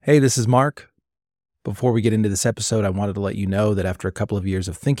Hey, this is Mark. Before we get into this episode, I wanted to let you know that after a couple of years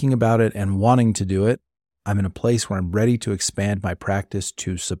of thinking about it and wanting to do it, I'm in a place where I'm ready to expand my practice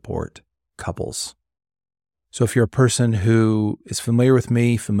to support couples. So if you're a person who is familiar with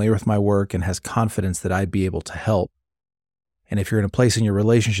me, familiar with my work, and has confidence that I'd be able to help, and if you're in a place in your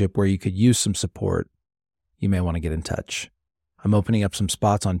relationship where you could use some support, you may want to get in touch. I'm opening up some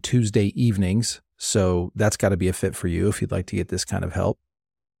spots on Tuesday evenings, so that's got to be a fit for you if you'd like to get this kind of help.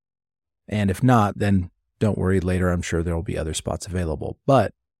 And if not, then don't worry. Later, I'm sure there will be other spots available.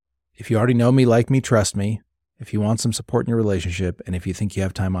 But if you already know me, like me, trust me, if you want some support in your relationship, and if you think you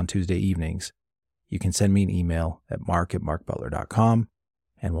have time on Tuesday evenings, you can send me an email at mark@markbutler.com,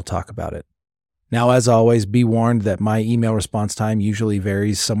 and we'll talk about it. Now, as always, be warned that my email response time usually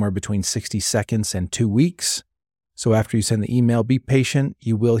varies somewhere between 60 seconds and 2 weeks. So after you send the email, be patient.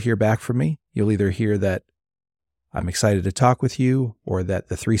 You will hear back from me. You'll either hear that I'm excited to talk with you, or that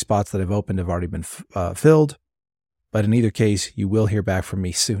the 3 spots that I've opened have already been filled. But in either case, you will hear back from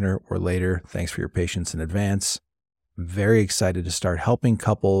me sooner or later. Thanks for your patience in advance. I'm very excited to start helping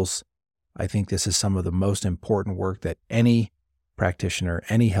couples. I think this is some of the most important work that any practitioner,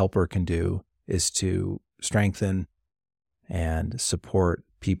 any helper can do, is to strengthen and support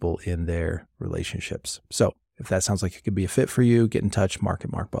people in their relationships. So if that sounds like it could be a fit for you, get in touch,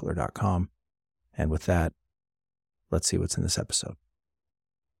 mark@markbutler.com. And with that, let's see what's in this episode.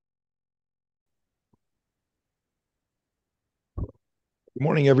 Good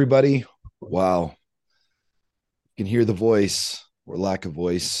morning, everybody. Wow. You can hear the voice or lack of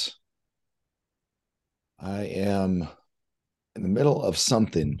voice. I am in the middle of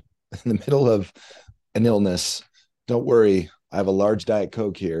something, in the middle of an illness. Don't worry. I have a large Diet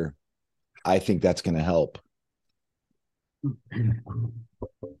Coke here. I think that's going to help.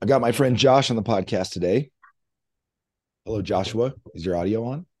 I got my friend Josh on the podcast today. Hello, Joshua. Is your audio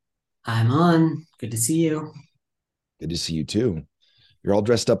on? I'm on. Good to see you. Good to see you too. You're all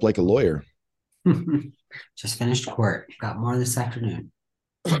dressed up like a lawyer. Just finished court. Got more this afternoon.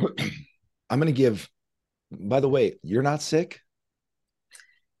 I'm going to give, by the way, you're not sick?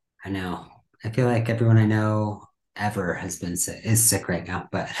 I know. I feel like everyone I know ever is sick right now,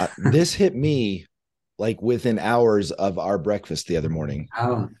 but This hit me like within hours of our breakfast the other morning.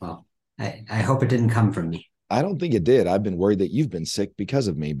 oh well. I hope it didn't come from me. I don't think it did. I've been worried that you've been sick because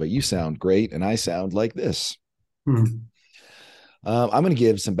of me, but you sound great and I sound like this. Hmm. I'm going to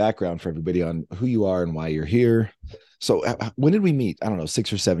give some background for everybody on who you are and why you're here. So when did we meet? I don't know,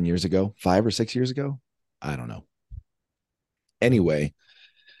 6 or 7 years ago, 5 or 6 years ago. I don't know. Anyway,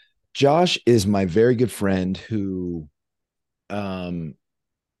 Josh is my very good friend who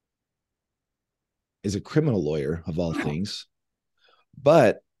is a criminal lawyer of all things.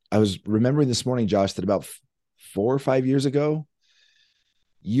 But I was remembering this morning, Josh, that about 4 or 5 years ago,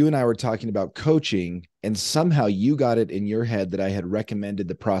 you and I were talking about coaching, and somehow you got it in your head that I had recommended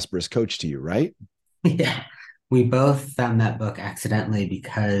The Prosperous Coach to you, right? Yeah. We both found that book accidentally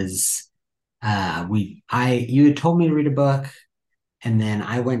because you had told me to read a book, and then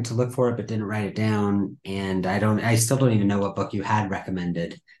I went to look for it but didn't write it down. And I still don't even know what book you had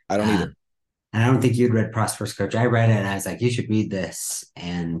recommended. I don't either. And I don't think you'd read Prosperous Coach. I read it and I was like, you should read this.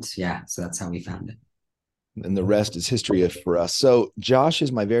 And yeah, so that's how we found it. And the rest is history for us. So Josh is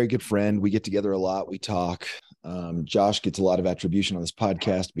my very good friend. We get together a lot. We talk. Josh gets a lot of attribution on this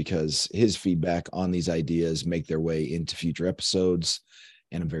podcast because his feedback on these ideas make their way into future episodes.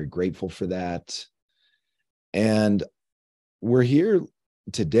 And I'm very grateful for that. And we're here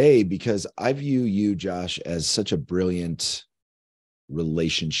today because I view you, Josh, as such a brilliant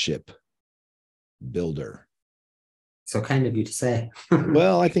relationship builder. So kind of you to say.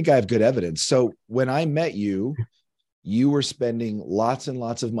 Well, I think I have good evidence. So when I met you, you were spending lots and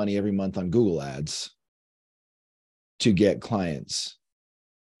lots of money every month on Google ads to get clients.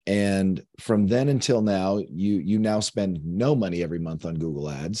 And from then until now, you now spend no money every month on Google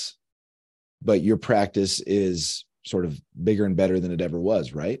ads, but your practice is sort of bigger and better than it ever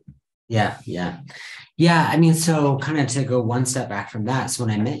was, right? Yeah. I mean, so kind of to go one step back from that. So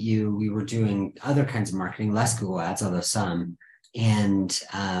when I met you, we were doing other kinds of marketing, less Google ads, although some. And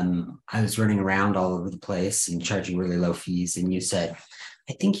I was running around all over the place and charging really low fees. And you said,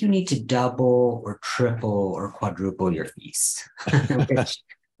 I think you need to double or triple or quadruple your fees, which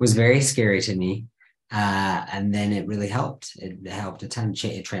was very scary to me. And then it really helped. It helped a ton.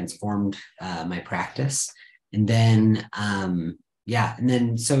 It transformed my practice. And then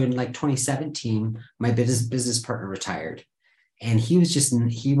so in like 2017, my business partner retired, and he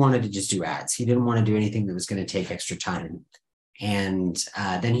wanted to just do ads. He didn't want to do anything that was going to take extra time. And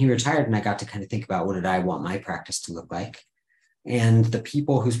then he retired, and I got to kind of think about what did I want my practice to look like. And the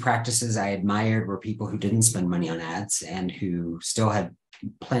people whose practices I admired were people who didn't spend money on ads and who still had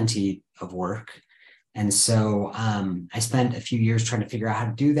plenty of work. And so I spent a few years trying to figure out how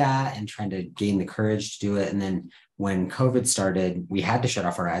to do that and trying to gain the courage to do it. And then when COVID started, we had to shut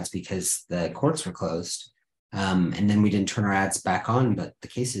off our ads because the courts were closed. And then we didn't turn our ads back on, but the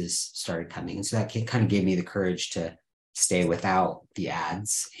cases started coming. And so that kind of gave me the courage to stay without the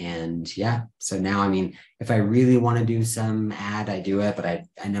ads. And yeah, so now, I mean, if I really want to do some ad, I do it, but I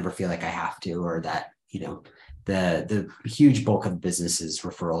never feel like I have to, or that, the huge bulk of business is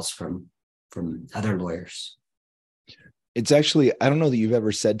referrals from other lawyers. It's actually, I don't know that you've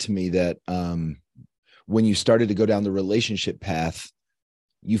ever said to me that when you started to go down the relationship path,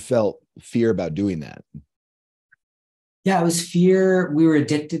 you felt fear about doing that. Yeah, it was fear. We were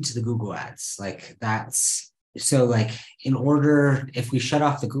addicted to the Google ads. In order, if we shut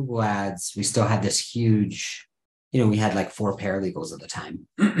off the Google ads, we still had this huge, we had like 4 paralegals at the time.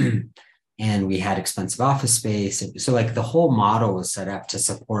 And we had expensive office space. So like the whole model was set up to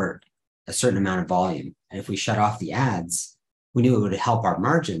support a certain amount of volume. And if we shut off the ads, we knew it would help our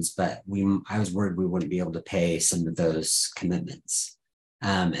margins, but I was worried we wouldn't be able to pay some of those commitments.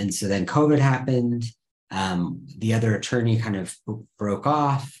 And so then COVID happened. The other attorney kind of broke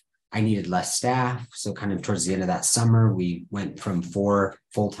off. I needed less staff. So kind of towards the end of that summer, we went from 4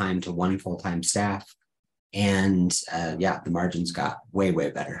 full-time to 1 full-time staff. And the margins got way, way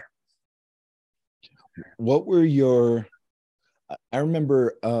better. What were I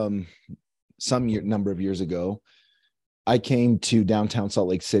remember number of years ago, I came to downtown Salt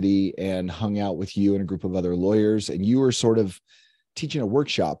Lake City and hung out with you and a group of other lawyers, and you were sort of teaching a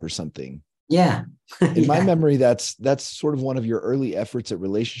workshop or something. Yeah. In my memory, that's sort of one of your early efforts at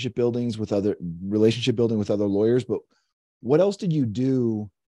relationship building with other lawyers. But what else did you do?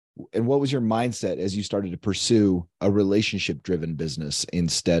 And what was your mindset as you started to pursue a relationship-driven business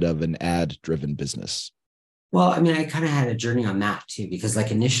instead of an ad-driven business? Well, I mean, I kind of had a journey on that too, because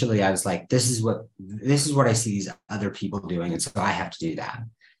like initially I was like, this is what I see these other people doing. And so I have to do that.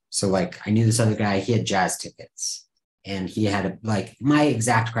 So like I knew this other guy, he had jazz tickets and he had like my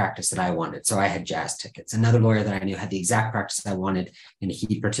exact practice that I wanted. So I had jazz tickets. Another lawyer that I knew had the exact practice I wanted, and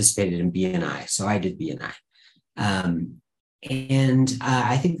he participated in BNI. So I did BNI.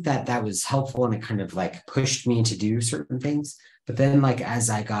 I think that was helpful, and it kind of like pushed me to do certain things. But then like as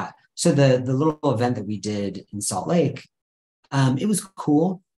I got, so the little event that we did in Salt Lake, it was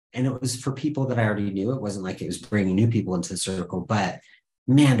cool. And it was for people that I already knew. It wasn't like it was bringing new people into the circle, but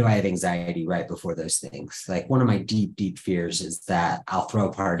man, do I have anxiety right before those things. Like one of my deep, deep fears is that I'll throw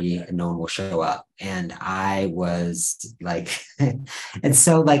a party and no one will show up. And I was like, and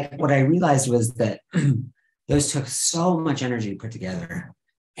so like what I realized was that those took so much energy to put together,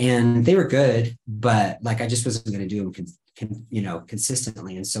 and they were good, but like, I just wasn't going to do them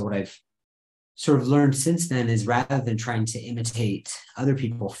consistently. And so what I've sort of learned since then is rather than trying to imitate other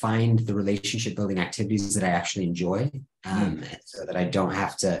people, find the relationship building activities that I actually enjoy, so that I don't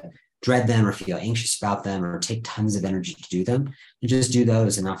have to dread them or feel anxious about them or take tons of energy to do them, and just do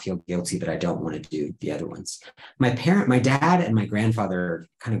those and not feel guilty that I don't want to do the other ones. My dad and my grandfather are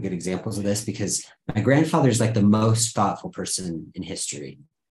kind of good examples of this, because my grandfather is like the most thoughtful person in history.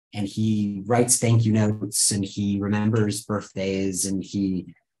 And he writes thank you notes and he remembers birthdays, and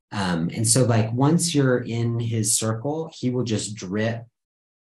so like once you're in his circle, he will just drip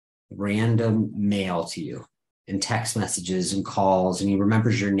random mail to you and text messages and calls, and he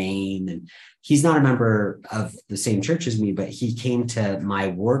remembers your name. And he's not a member of the same church as me, but he came to my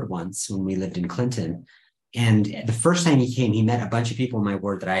ward once when we lived in Clinton. And the first time he came, he met a bunch of people in my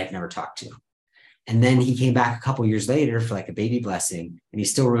ward that I had never talked to. And then he came back a couple years later for like a baby blessing, and he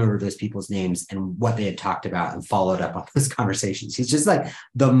still remembered those people's names and what they had talked about and followed up on those conversations. He's just like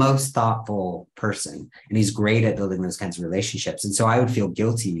the most thoughtful person, and he's great at building those kinds of relationships. And so I would feel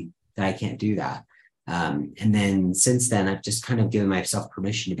guilty that I can't do that. And then since then, I've just kind of given myself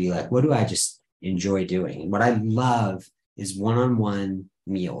permission to be like, what do I just enjoy doing? And what I love is one-on-one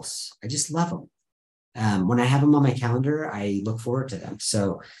meals. I just love them. When I have them on my calendar, I look forward to them.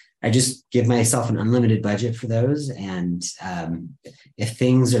 So I just give myself an unlimited budget for those. And if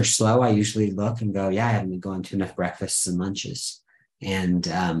things are slow, I usually look and go, yeah, I haven't been going to enough breakfasts and lunches. And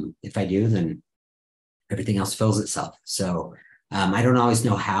if I do, then everything else fills itself. So I don't always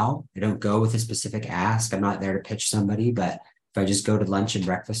know how. I don't go with a specific ask. I'm not there to pitch somebody, but if I just go to lunch and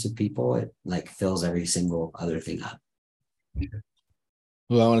breakfast with people, it like fills every single other thing up.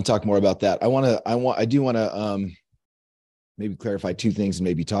 Well, I want to talk more about that. I do want to maybe clarify 2 things and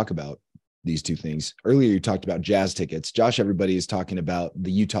maybe talk about these 2 things. Earlier, you talked about jazz tickets. Josh, everybody is talking about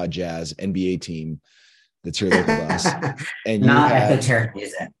the Utah Jazz NBA team that's your local bus. And not esoteric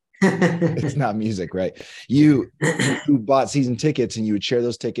music. It's not music, right? You bought season tickets and you would share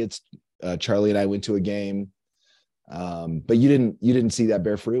those tickets. Charlie and I went to a game, but you didn't see that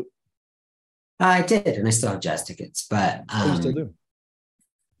bear fruit. I did, and I still have jazz tickets, but You still do.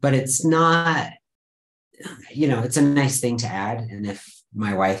 But it's not, it's a nice thing to add. And if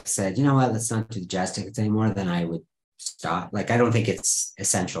my wife said, you know what, let's not do the jazz tickets anymore, then I would stop. Like, I don't think it's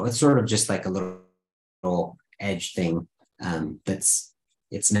essential. It's sort of just like a little edge thing.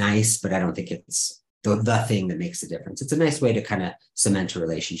 It's nice, but I don't think it's the thing that makes the difference. It's a nice way to kind of cement a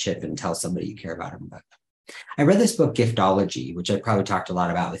relationship and tell somebody you care about them. But I read this book, Giftology, which I probably talked a lot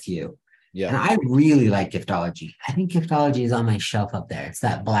about with you. Yeah. And I really like Giftology. I think Giftology is on my shelf up there. It's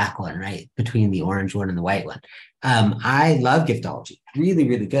that black one, right? Between the orange one and the white one. I love Giftology. Really,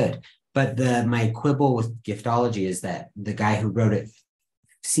 really good. But my quibble with Giftology is that the guy who wrote it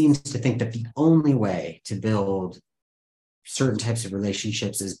seems to think that the only way to build certain types of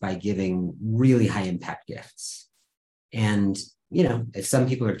relationships is by giving really high impact gifts. And, if some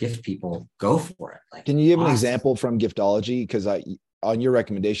people are gift people, go for it. Like, can you give an example from Giftology? Because on your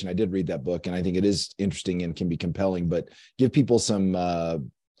recommendation, I did read that book and I think it is interesting and can be compelling, but give people some,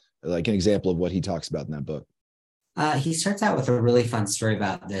 like an example of what he talks about in that book. He starts out with a really fun story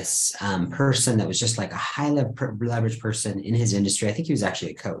about this person that was just like a high leverage person in his industry. I think he was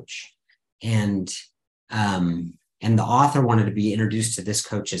actually a coach, and the author wanted to be introduced to this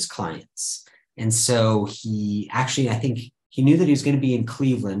coach's clients. And so I think he knew that he was going to be in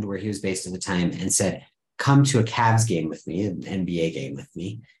Cleveland, where he was based at the time, and said, come to a Cavs game with me, an NBA game with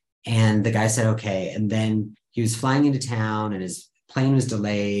me. And the guy said, okay. And then he was flying into town and his plane was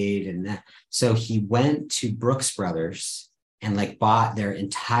delayed. And so he went to Brooks Brothers and bought their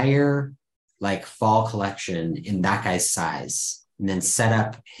entire fall collection in that guy's size, and then set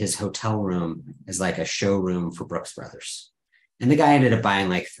up his hotel room as a showroom for Brooks Brothers. And the guy ended up buying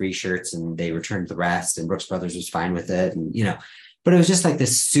 3 shirts and they returned the rest, and Brooks Brothers was fine with it. And, but it was just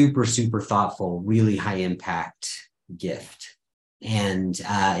this super, super thoughtful, really high impact gift. And it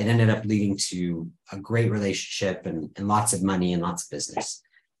ended up leading to a great relationship and lots of money and lots of business.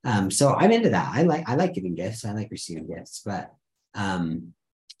 So I'm into that. I like giving gifts. I like receiving gifts, but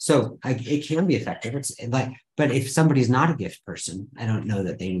it can be effective. It's but if somebody's not a gift person, I don't know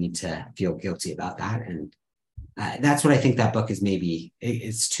that they need to feel guilty about that. And that's what I think that book is. Maybe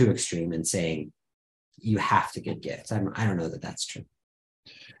it's too extreme in saying you have to give gifts. I don't know that that's true.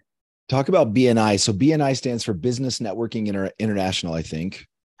 Talk about BNI. So BNI stands for Business Networking International, I think.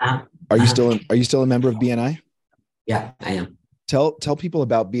 Are you still a member of BNI? Yeah, I am. Tell people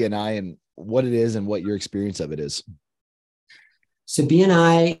about BNI and what it is and what your experience of it is. So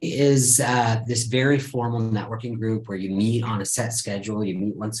BNI is this very formal networking group where you meet on a set schedule. You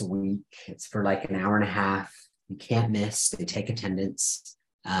meet once a week. It's for an hour and a half. You can't miss. They take attendance.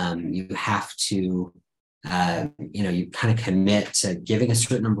 You have to, you kind of commit to giving a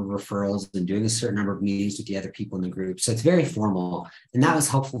certain number of referrals and doing a certain number of meetings with the other people in the group. So it's very formal. And that was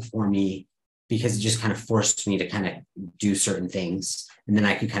helpful for me because it just kind of forced me to kind of do certain things. And then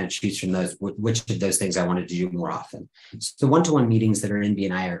I could kind of choose from those, which of those things I wanted to do more often. So the one-to-one meetings that are in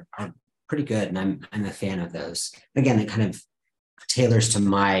BNI are pretty good. And I'm a fan of those. Again, it kind of tailors to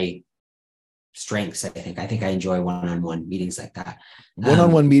my strengths. I think I enjoy one-on-one meetings like that.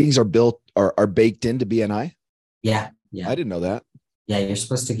 One-on-one meetings are baked into BNI. Yeah. I didn't know that. Yeah, you're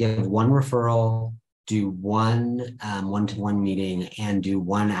supposed to give one referral, do one one-to-one meeting, and do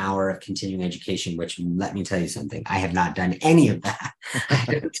 1 hour of continuing education. Which, let me tell you something, I have not done any of that.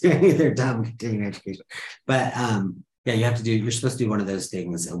 I don't do any of their dumb continuing education. But yeah, you're supposed to do one of those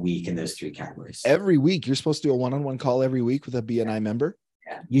things a week in those 3 categories. Every week, you're supposed to do a one-on-one call every week with a BNI member.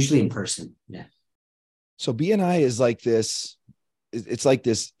 Yeah, usually in person. Yeah. So BNI is like this. It's like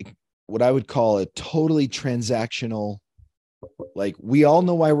this, what I would call a totally transactional. We all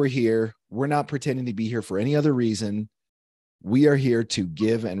know why we're here. We're not pretending to be here for any other reason. We are here to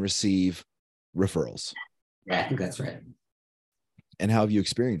give and receive referrals. Yeah, I think that's right. And how have you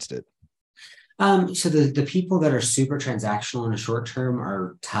experienced it? So the people that are super transactional in the short term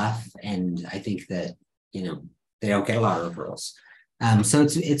are tough. And I think that, they don't get a lot of referrals. So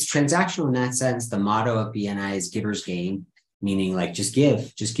it's transactional in that sense. The motto of BNI is givers gain, meaning just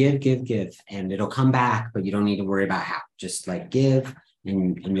give, and it'll come back, but you don't need to worry about how. Just give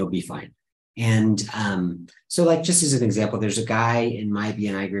and you'll be fine. And so just as an example, there's a guy in my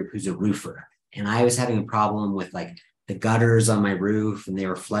BNI group who's a roofer, and I was having a problem with the gutters on my roof, and they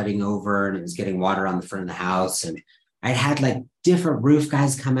were flooding over, and it was getting water on the front of the house. And I had different roof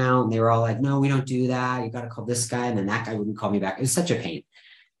guys come out, and they were all no, we don't do that. You got to call this guy. And then that guy wouldn't call me back. It was such a pain.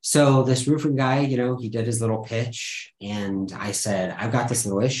 So this roofing guy, he did his little pitch, and I said, I've got this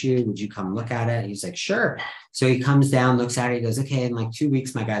little issue. Would you come look at it? He's like, sure. So he comes down, looks at it. He goes, okay, in like 2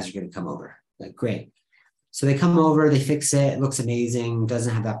 weeks, my guys are going to come over. Like, great. So they come over, they fix it. It looks amazing.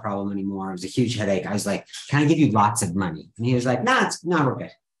 Doesn't have that problem anymore. It was a huge headache. I was like, can I give you lots of money? And he was like, nah, we're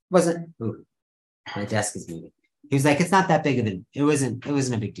good. Wasn't, ooh, my desk is moving. He was like, it's not that big of it wasn't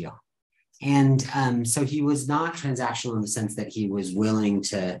a big deal. And so he was not transactional in the sense that he was willing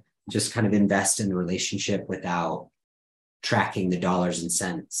to just kind of invest in the relationship without tracking the dollars and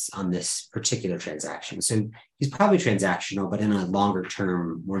cents on this particular transaction. So he's probably transactional, but in a longer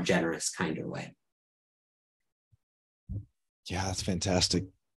term, more generous kind of way. Yeah, that's fantastic.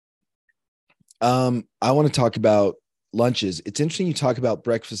 I want to talk about lunches. It's interesting you talk about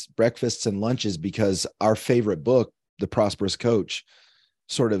breakfasts and lunches, because our favorite book, The Prosperous Coach,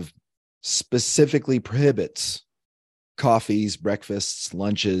 sort of specifically prohibits coffees, breakfasts,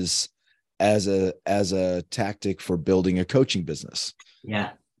 lunches as a tactic for building a coaching business.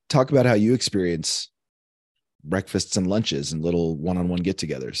 Yeah. Talk about how you experience breakfasts and lunches and little one-on-one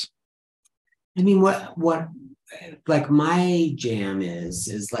get-togethers. I mean, what like my jam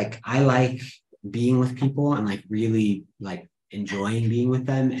is like, I like being with people and like really like enjoying being with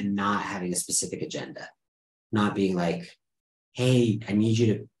them and not having a specific agenda, not being like, hey, I need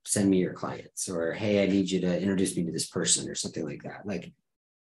you to send me your clients, or hey, I need you to introduce me to this person or something like that. Like,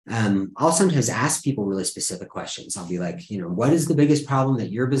 I'll sometimes ask people really specific questions. I'll be like, what is the biggest problem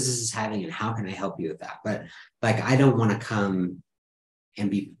that your business is having and how can I help you with that? But like, I don't want to come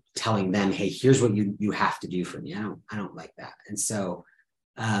and be telling them, hey, here's what you have to do for me. I don't like that. And so,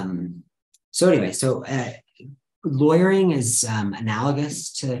 lawyering is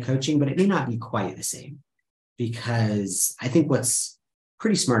analogous to coaching, but it may not be quite the same, because I think what's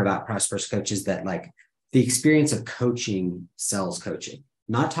pretty smart about Prosperous Coach is that like the experience of coaching sells coaching,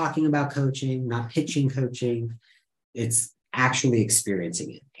 not talking about coaching, not pitching coaching. It's actually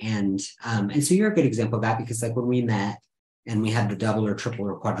experiencing it. And so you're a good example of that, because like when we met and we had the double or triple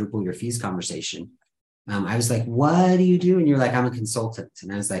or quadruple your fees conversation, I was like, what do you do? And you're like, I'm a consultant.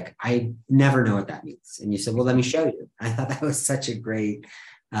 And I was like, I never know what that means. And you said, well, let me show you. I thought that was such a great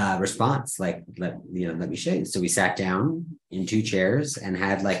response. Like, let me show you. So we sat down in 2 chairs and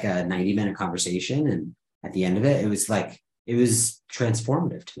had like a 90-minute conversation. And at the end of it, it was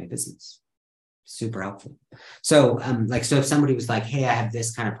transformative to my business. Super helpful. So so if somebody was like, hey, I have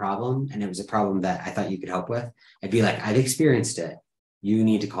this kind of problem, and it was a problem that I thought you could help with, I'd be like, I've experienced it. You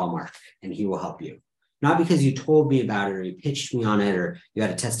need to call Mark and he will help you. Not because you told me about it or you pitched me on it or you had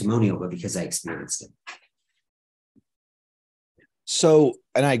a testimonial, but because I experienced it. So,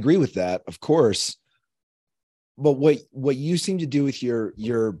 and I agree with that, of course. But what you seem to do with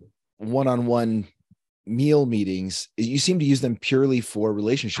your one-on-one meal meetings is you seem to use them purely for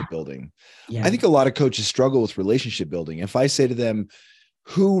relationship building. Yeah. I think a lot of coaches struggle with relationship building. If I say to them,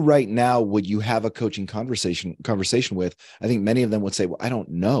 who right now would you have a coaching conversation with? I think many of them would say, well, I don't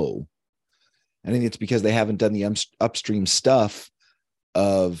know. I think it's because they haven't done the upstream stuff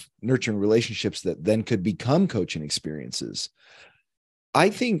of nurturing relationships that then could become coaching experiences. I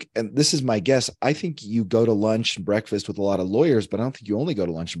think, and this is my guess, I think you go to lunch and breakfast with a lot of lawyers, but I don't think you only go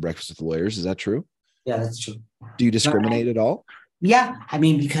to lunch and breakfast with lawyers. Is that true? Yeah, that's true. Do you discriminate at all? Yeah. I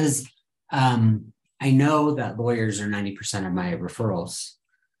mean, because I know that lawyers are 90% of my referrals.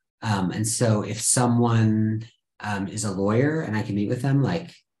 And so if someone is a lawyer and I can meet with them,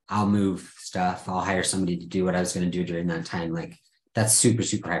 like I'll move stuff, I'll hire somebody to do what I was going to do during that time. Like that's super,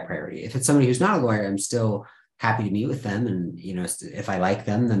 super high priority. If it's somebody who's not a lawyer, I'm still happy to meet with them. And, if I like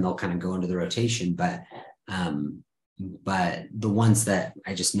them, then they'll kind of go into the rotation. But the ones that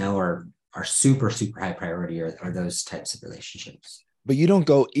I just know are super, super high priority are those types of relationships. But you don't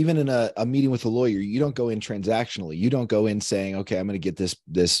go, even in a meeting with a lawyer, you don't go in transactionally. You don't go in saying, okay, I'm going to get this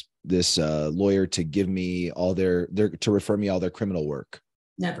lawyer to give me all their to refer me all their criminal work.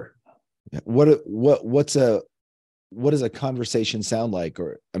 Never. What does a conversation sound like?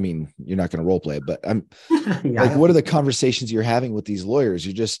 Or, I mean, you're not going to role play it, but I'm like, what are the conversations you're having with these lawyers?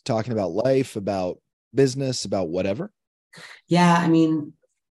 You're just talking about life, about business, about whatever. Yeah. I mean,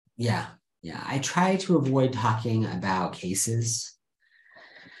 yeah. I try to avoid talking about cases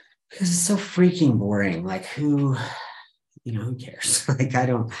because it's so freaking boring. Like who cares? Like I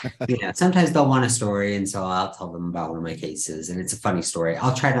don't, sometimes they'll want a story. And so I'll tell them about one of my cases and it's a funny story.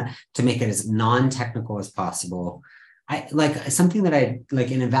 I'll try to make it as non-technical as possible. I like something that I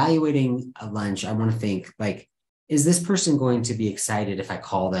like in evaluating a lunch. I want to think like, is this person going to be excited if I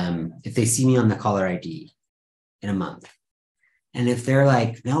call them, if they see me on the caller ID in a month? And if they're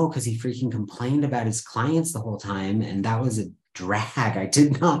like, no, because he freaking complained about his clients the whole time. And that was drag. I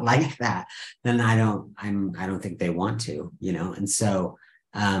did not like that. Then I don't think they want to, And so,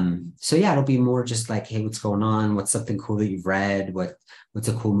 yeah, it'll be more just like, hey, what's going on? What's something cool that you've read? What's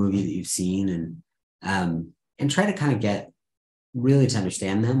a cool movie that you've seen? And try to kind of get really to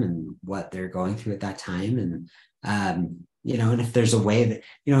understand them and what they're going through at that time. And, and if there's a way that,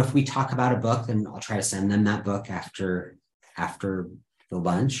 if we talk about a book, then I'll try to send them that book after the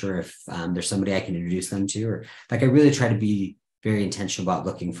lunch, or if there's somebody I can introduce them to, or like, I really try to be very intentional about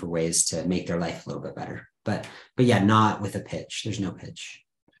looking for ways to make their life a little bit better. But yeah, not with a pitch. There's no pitch.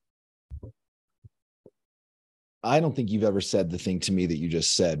 I don't think you've ever said the thing to me that you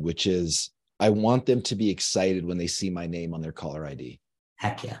just said, which is, I want them to be excited when they see my name on their caller ID.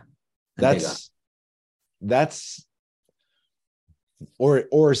 Heck yeah. That's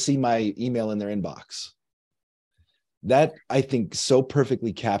or see my email in their inbox. That, I think, so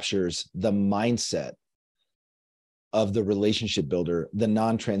perfectly captures the mindset of the relationship builder, the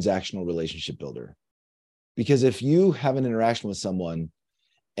non-transactional relationship builder. Because if you have an interaction with someone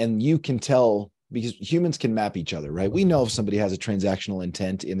and you can tell, because humans can map each other, right? We know if somebody has a transactional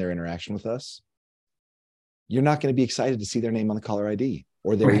intent in their interaction with us, you're not going to be excited to see their name on the caller ID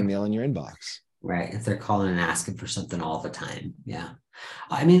or their email in your inbox. Right. If they're calling and asking for something all the time. Yeah.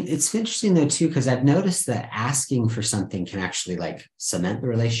 I mean, it's interesting though, too, because I've noticed that asking for something can actually like cement the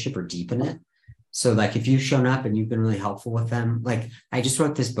relationship or deepen it. So like if you've shown up and you've been really helpful with them, like I just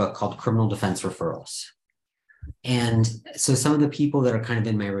wrote this book called Criminal Defense Referrals. And so some of the people that are kind of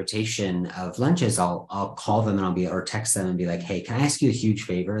in my rotation of lunches, I'll call them and or text them and be like, hey, can I ask you a huge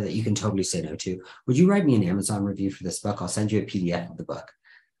favor that you can totally say no to? Would you write me an Amazon review for this book? I'll send you a PDF of the book.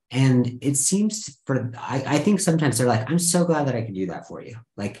 And it seems I think sometimes they're like, I'm so glad that I could do that for you.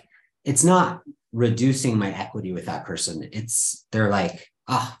 Like, it's not reducing my equity with that person. They're like,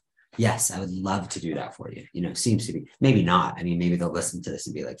 oh, yes, I would love to do that for you. Seems to be, maybe not. I mean, maybe they'll listen to this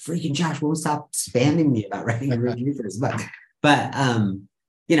and be like, freaking Josh, won't stop spamming me about writing a review for this book. But,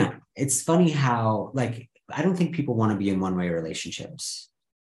 it's funny how, like, I don't think people want to be in one-way relationships.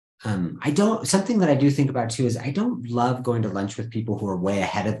 Something that I do think about too is I don't love going to lunch with people who are way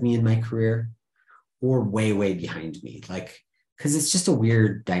ahead of me in my career or way, way behind me. Like, because it's just a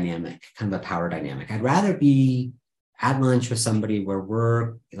weird dynamic, kind of a power dynamic. I'd rather be at lunch with somebody where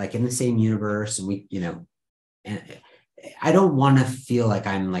we're like in the same universe and we, and I don't want to feel like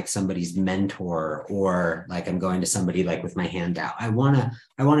I'm like somebody's mentor or like I'm going to somebody like with my hand out. I want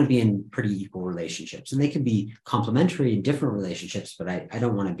to be in pretty equal relationships, and they can be complementary in different relationships, but I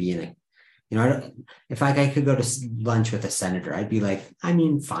don't want to be in if I could go to lunch with a senator, I'd be like, I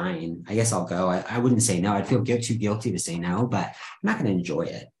mean, fine, I guess I'll go. I wouldn't say no. I'd feel too guilty to say no, but I'm not going to enjoy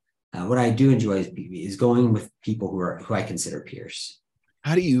it. What I do enjoy is going with people who I consider peers.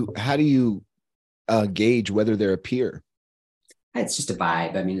 How do you gauge whether they're a peer? It's just a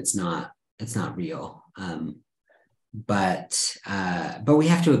vibe. I mean, it's not real. But we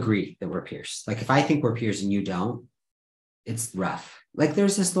have to agree that we're peers. Like if I think we're peers and you don't, it's rough. Like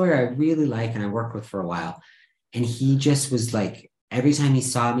there's this lawyer I really like and I worked with for a while, and he just was like, every time he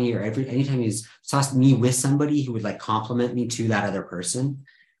saw me or anytime he saw me with somebody, he would like compliment me to that other person.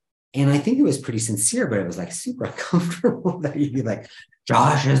 And I think it was pretty sincere, but it was like super uncomfortable that you'd be like,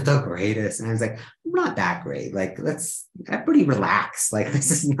 Josh is the greatest. And I was like, I'm not that great. Like, I'm pretty relaxed. Like,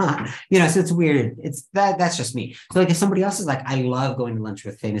 this is not, so it's weird. That's just me. So like if somebody else is like, I love going to lunch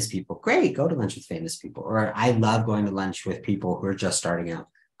with famous people, great, go to lunch with famous people. Or I love going to lunch with people who are just starting out.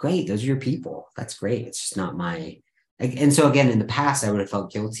 Great, those are your people. That's great. It's just not and so again, in the past, I would have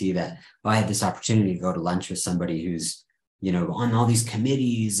felt guilty that I had this opportunity to go to lunch with somebody who's, on all these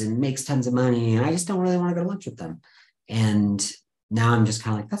committees and makes tons of money. And I just don't really want to go to lunch with them. And now I'm just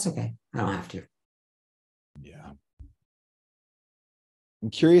kind of like, that's okay. I don't have to. Yeah. I'm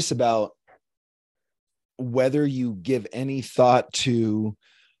curious about whether you give any thought to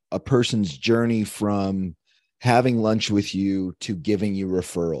a person's journey from having lunch with you to giving you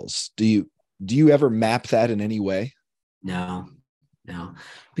referrals. Do you ever map that in any way? No,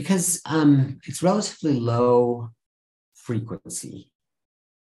 because it's relatively low frequency.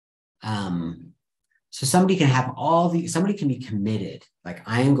 So somebody can have somebody can be committed. Like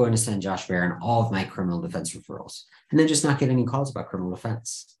I am going to send Josh Barron all of my criminal defense referrals and then just not get any calls about criminal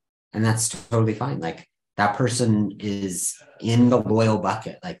defense. And that's totally fine. Like that person is in the loyal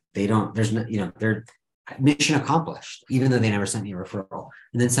bucket. Like they're mission accomplished, even though they never sent me a referral.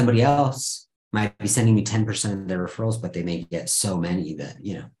 And then somebody else might be sending me 10% of their referrals, but they may get so many that,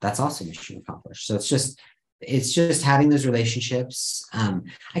 that's also mission accomplished. So it's just having those relationships.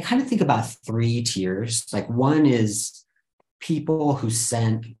 I kind of think about 3 tiers. Like one is people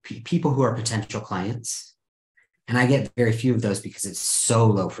who are potential clients. And I get very few of those because it's so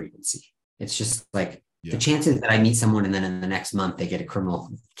low frequency. It's just like the chances that I meet someone and then in the next month they get a criminal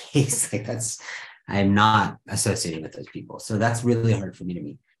case, like I'm not associating with those people. So that's really hard for me to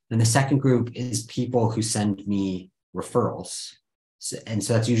meet. And the second group is people who send me referrals. And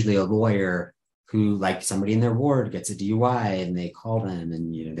so that's usually a lawyer who, like, somebody in their ward gets a DUI and they call them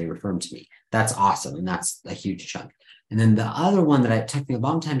and, they refer them to me. That's awesome. And that's a huge chunk. And then the other one that it took me a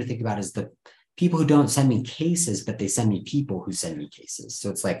long time to think about is the people who don't send me cases, but they send me people who send me cases. So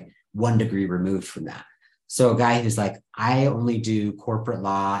it's like 1 degree removed from that. So a guy who's like, I only do corporate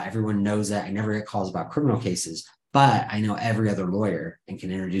law. Everyone knows that. I never get calls about criminal cases, but I know every other lawyer and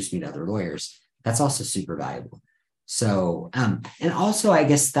can introduce me to other lawyers. That's also super valuable. So, and also, I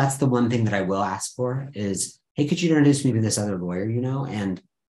guess that's the one thing that I will ask for is, hey, could you introduce me to this other lawyer, And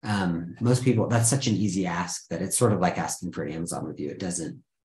most people, that's such an easy ask that it's sort of like asking for an Amazon review. It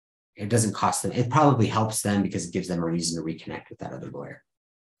doesn't cost them. It probably helps them because it gives them a reason to reconnect with that other lawyer.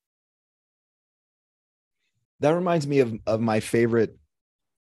 That reminds me of my favorite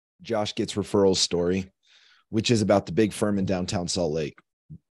Josh Gets Referrals story, which is about the big firm in downtown Salt Lake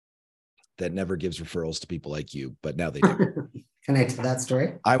that never gives referrals to people like you, but now they do. Can I tell that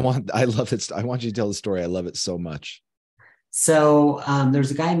story? I love it. I want you to tell the story. I love it so much. So there's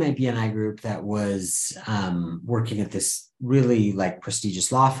a guy in my BNI group that was working at this really like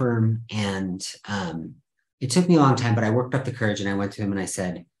prestigious law firm. And it took me a long time, but I worked up the courage and I went to him and I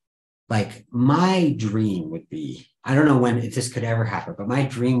said, like, my dream would be, I don't know if this could ever happen, but my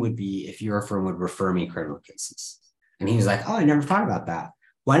dream would be if your firm would refer me criminal cases. And he was like, oh, I never thought about that.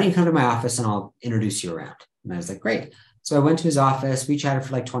 Why don't you come to my office and I'll introduce you around? And I was like, great. So I went to his office. We chatted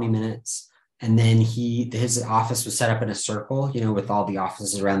for like 20 minutes. And then his office was set up in a circle, with all the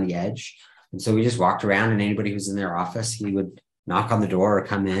offices around the edge. And so we just walked around and anybody who's in their office, he would knock on the door or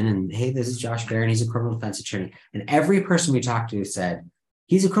come in and, hey, this is Josh Barron. He's a criminal defense attorney. And every person we talked to said,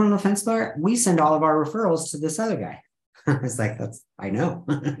 he's a criminal defense lawyer. We send all of our referrals to this other guy. I was like, I know.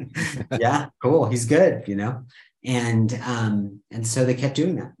 Yeah, cool. He's good, And so they kept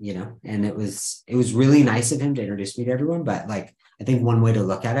doing that, and it was really nice of him to introduce me to everyone. But like, I think one way to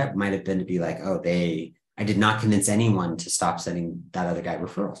look at it might have been to be like, I did not convince anyone to stop sending that other guy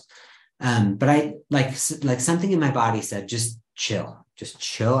referrals. But I like something in my body said, just chill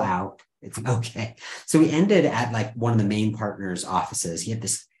out. It's okay. So we ended at like one of the main partners' offices. He had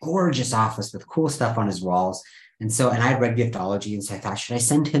this gorgeous office with cool stuff on his walls. And I had read giftology. And so I thought, should I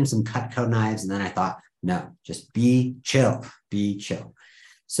send him some Cutco knives? And then I thought, no, just be chill.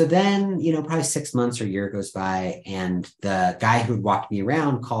 So then, probably 6 months or a year goes by. And the guy who had walked me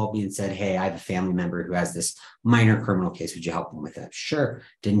around called me and said, hey, I have a family member who has this minor criminal case. Would you help him with it? Sure.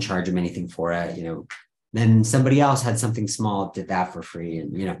 Didn't charge him anything for it. Then somebody else had something small, did that for free.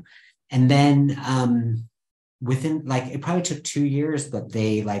 And then within it probably took 2 years, but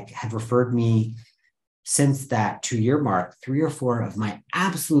they had referred me since that 2-year mark, 3 or 4 of my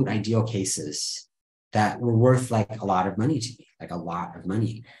absolute ideal cases that were worth a lot of money to me, a lot of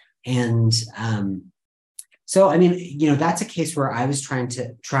money. And so, I mean, that's a case where I was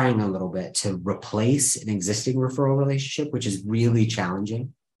trying a little bit to replace an existing referral relationship, which is really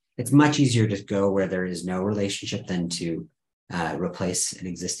challenging. It's much easier to go where there is no relationship than to replace an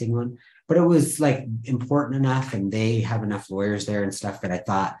existing one. But it was important enough, and they have enough lawyers there and stuff that I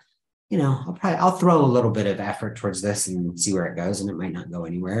thought, I'll throw a little bit of effort towards this and see where it goes, and it might not go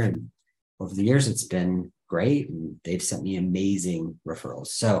anywhere. And over the years, it's been great, and they've sent me amazing referrals.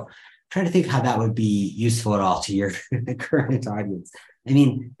 So I'm trying to think how that would be useful at all to your current audience. I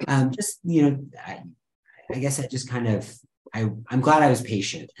mean, I guess I just kind of, I'm glad I was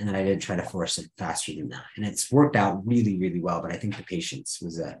patient and that I didn't try to force it faster than that. And it's worked out really, really well, but I think the patience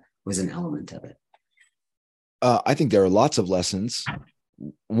was an element of it. I think there are lots of lessons,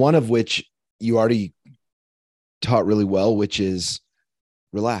 one of which you already taught really well, which is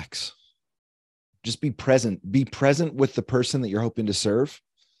relax. Just be present with the person that you're hoping to serve.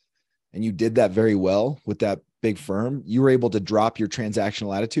 And you did that very well with that big firm. You were able to drop your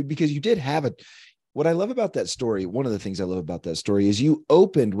transactional attitude because you did have it. What I love about that story, one of the things I love about that story is you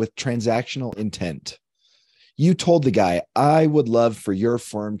opened with transactional intent. You told the guy, I would love for your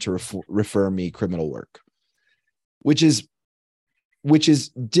firm to refer me criminal work, which is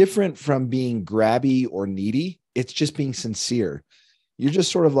different from being grabby or needy. It's just being sincere. You're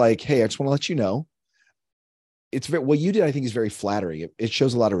just sort of like, hey, I just want to let you know. What you did, I think, is very flattering. It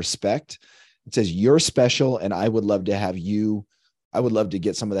shows a lot of respect. It says you're special, and I would love to have you. I would love to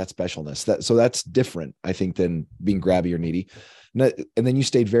get some of that specialness. So that's different, I think, than being grabby or needy. And then you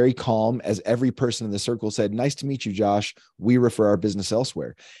stayed very calm as every person in the circle said, nice to meet you, Josh. We refer our business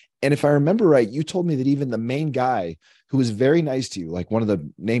elsewhere. And if I remember right, you told me that even the main guy who was very nice to you, like one of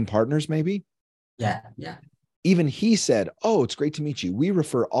the named partners, maybe, Yeah. Yeah. even he said, "Oh, it's great to meet you. We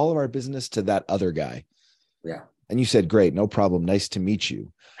refer all of our business to that other guy." Yeah. And you said, "Great, no problem. Nice to meet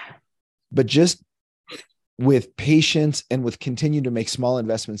you." But just with patience and with continuing to make small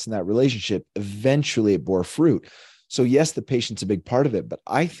investments in that relationship, eventually it bore fruit. So yes, the patience is a big part of it. But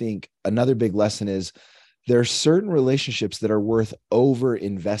I think another big lesson is there are certain relationships that are worth over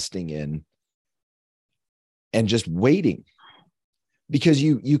investing in and just waiting, because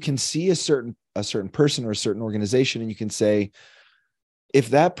you can see a certain person or a certain organization, and you can say, if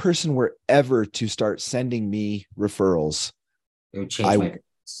that person were ever to start sending me referrals, It would change my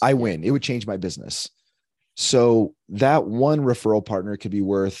business. I win. It would change my business. So that one referral partner could be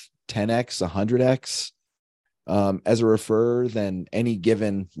worth 10x, 100x as a referrer than any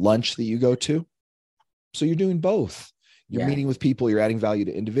given lunch that you go to. So you're doing both. You're meeting with people, you're adding value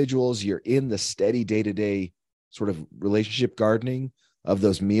to individuals, you're in the steady day-to-day sort of relationship gardening of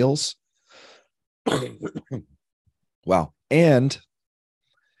those meals. Wow. And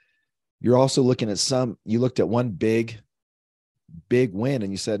you're also looking at you looked at one big win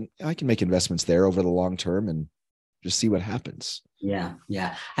and you said, I can make investments there over the long term and just see what happens. Yeah.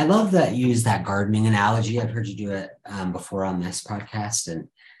 Yeah. I love that you use that gardening analogy. I've heard you do it before on this podcast. And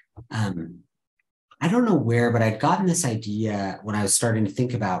I don't know where, but I'd gotten this idea when I was starting to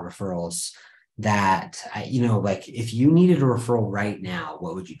think about referrals that, like if you needed a referral right now,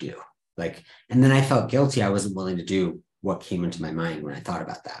 what would you do? Like, and then I felt guilty. I wasn't willing to do what came into my mind when I thought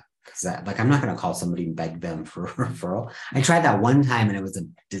about that. Because I'm not going to call somebody and beg them for a referral. I tried that one time and it was a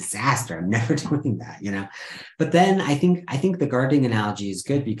disaster. I'm never doing that, But then I think the gardening analogy is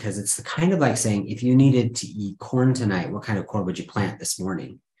good because it's the kind of like saying, if you needed to eat corn tonight, what kind of corn would you plant this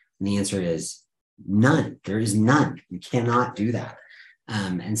morning? And the answer is none. There is none. You cannot do that.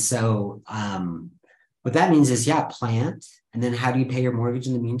 And so what that means is, plant. And then how do you pay your mortgage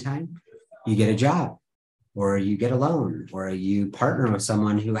in the meantime? You get a job, or you get a loan, or you partner with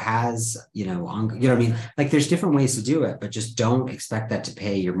someone who has, you know what I mean? Like there's different ways to do it, but just don't expect that to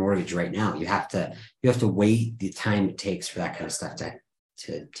pay your mortgage right now. You have to wait the time it takes for that kind of stuff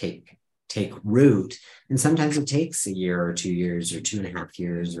to take root. And sometimes it takes a year or 2 years or 2.5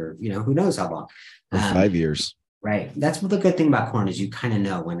 years, or, who knows how long. Or 5 years. Right. That's what the good thing about corn is, you kind of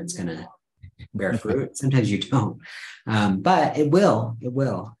know when it's going to bear fruit. Sometimes you don't, but it will.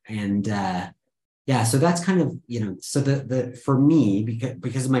 And so that's kind of, so the for me,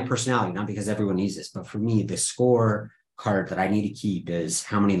 because of my personality, not because everyone needs this, but for me, the score card that I need to keep is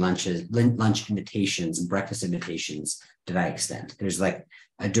how many lunch invitations and breakfast invitations did I extend. There's like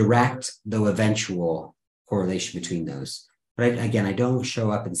a direct, though eventual, correlation between those. But I don't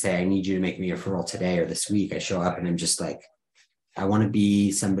show up and say, I need you to make me a referral today or this week. I show up and I'm just like, I want to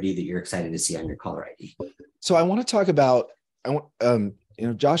be somebody that you're excited to see on your caller ID. So I want to talk about,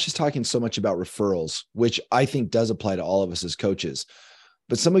 Josh is talking so much about referrals, which I think does apply to all of us as coaches.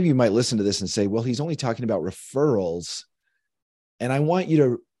 But some of you might listen to this and say, well, he's only talking about referrals. And I want you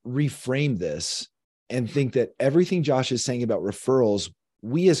to reframe this and think that everything Josh is saying about referrals,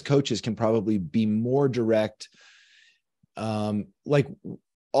 we as coaches can probably be more direct. Like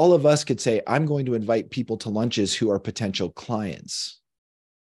all of us could say, I'm going to invite people to lunches who are potential clients,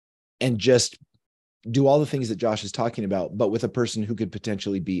 and just do all the things that Josh is talking about, but with a person who could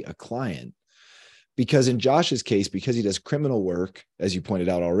potentially be a client. Because in Josh's case, because he does criminal work, as you pointed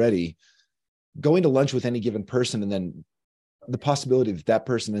out already, going to lunch with any given person, and then the possibility that that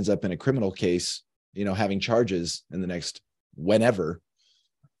person ends up in a criminal case, having charges in the next whenever,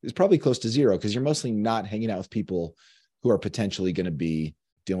 is probably close to zero, because you're mostly not hanging out with people who are potentially going to be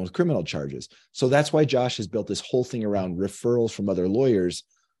dealing with criminal charges. So that's why Josh has built this whole thing around referrals from other lawyers.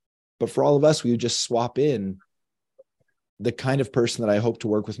 But for all of us, we would just swap in the kind of person that I hope to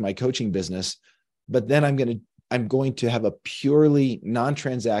work with my coaching business. But then I'm going to have a purely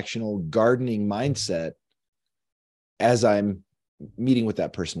non-transactional gardening mindset as I'm meeting with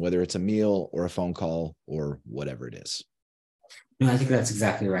that person, whether it's a meal or a phone call or whatever it is. No, I think that's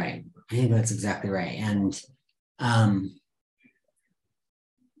exactly right. And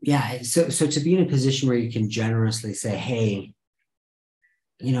so to be in a position where you can generously say, hey,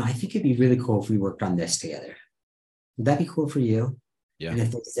 I think it'd be really cool if we worked on this together. Would that be cool for you? Yeah. And if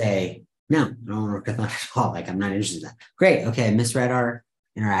they say, no, I don't want to work on that at all, like I'm not interested in that. Great. Okay. I misread our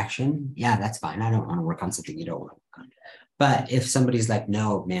interaction. Yeah, that's fine. I don't want to work on something you don't want to work on. But if somebody's like,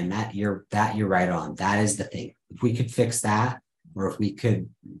 no, man, you're right on. That is the thing. If we could fix that, or if we could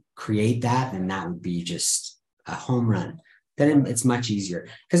create that, then that would be just a home run. Then it's much easier.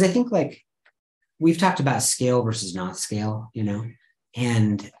 Because I think like we've talked about scale versus not scale,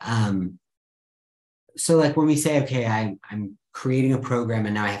 And so like when we say, okay, I'm creating a program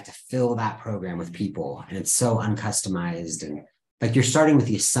and now I have to fill that program with people and it's so uncustomized, and like you're starting with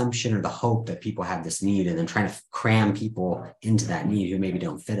the assumption or the hope that people have this need and then trying to cram people into that need who maybe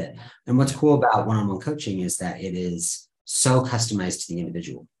don't fit it. And what's cool about one-on-one coaching is that it is so customized to the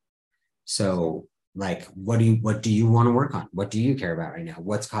individual. So like, what do you want to work on? What do you care about right now?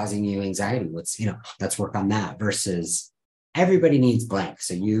 What's causing you anxiety? Let's work on that, versus everybody needs blank.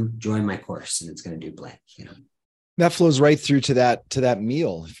 So you join my course and it's going to do blank, That flows right through to that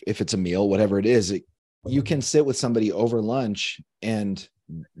meal. If it's a meal, whatever it is, you can sit with somebody over lunch and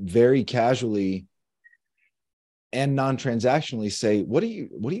very casually and non-transactionally say, what are you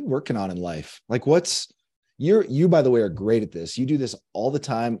working on in life? Like you, by the way, are great at this. You do this all the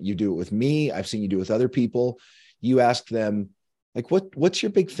time. You do it with me. I've seen you do it with other people. You ask them, like, what's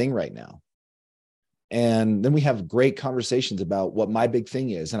your big thing right now? And then we have great conversations about what my big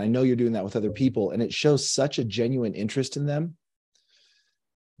thing is. And I know you're doing that with other people. And it shows such a genuine interest in them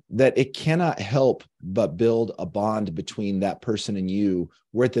that it cannot help but build a bond between that person and you,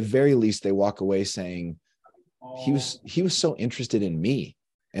 where at the very least they walk away saying, he was so interested in me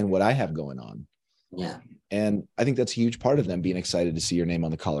and what I have going on. Yeah. And I think that's a huge part of them being excited to see your name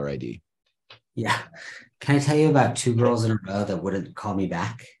on the caller ID. Yeah. Can I tell you about 2 girls in a row that wouldn't call me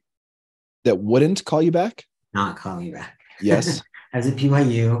back? That wouldn't call you back? Not call me back. Yes. I was at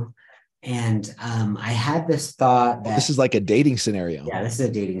BYU, and I had this thought that this is like a dating scenario. Yeah, this is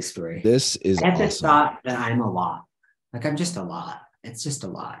a dating story. This is I had awesome. this thought that I'm a lot. Like I'm just a lot. It's just a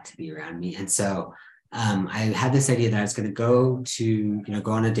lot to be around me. And so I had this idea that I was going to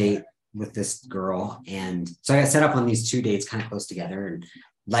go on a date with this girl. And so I got set up on these 2 dates kind of close together and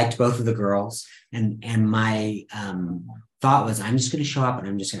liked both of the girls. And my thought was, I'm just going to show up and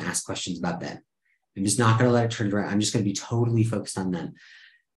I'm just going to ask questions about them. I'm just not going to let it turn around. I'm just going to be totally focused on them.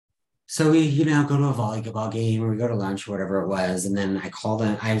 So we, go to a volleyball game or we go to lunch or whatever it was. And then I called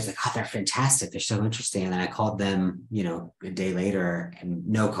them. I was like, oh, they're fantastic. They're so interesting. And then I called them, a day later and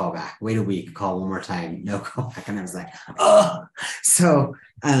no call back. Wait a week, call one more time, no call back. And I was like, oh, so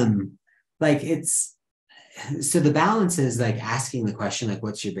so the balance is like asking the question, like,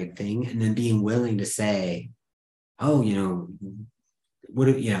 what's your big thing? And then being willing to say, oh,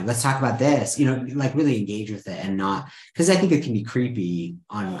 let's talk about this, like really engage with it and not, because I think it can be creepy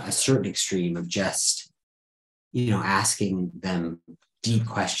on a certain extreme of just, asking them deep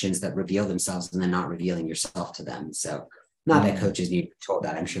questions that reveal themselves and then not revealing yourself to them. So not that coaches need to be told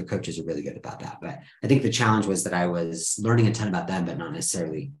that. I'm sure coaches are really good about that. But I think the challenge was that I was learning a ton about them, but not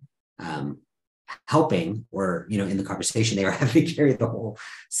necessarily helping or, in the conversation, they were having to carry the whole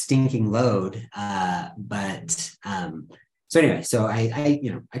stinking load. So anyway, so I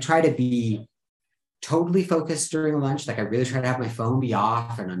try to be totally focused during lunch. Like I really try to have my phone be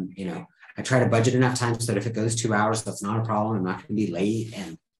off, and I try to budget enough time so that if it goes 2 hours, that's not a problem. I'm not going to be late,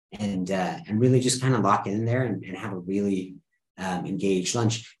 and really just kind of lock in there and have a really engaged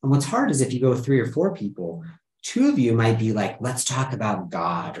lunch. And what's hard is if you go 3 or 4 people, 2 of you might be like, let's talk about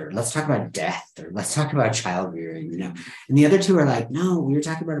God, or let's talk about death, or let's talk about child rearing, and the other 2 are like, no, we were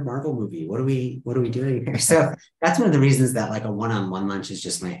talking about a Marvel movie. What are we doing here? So that's one of the reasons that like a one-on-one lunch is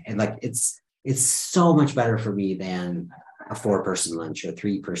just it's so much better for me than a 4-person lunch or a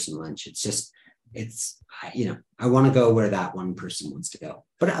 3-person lunch. I want to go where that one person wants to go.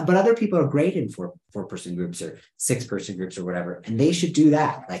 But other people are great in 4-person groups or 6-person groups or whatever, and they should do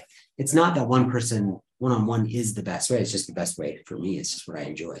that. Like it's not that one person one-on-one is the best way. It's just the best way for me. It's just what I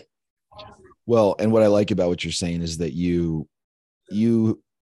enjoy. Well, and what I like about what you're saying is that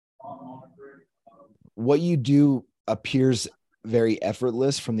what you do appears very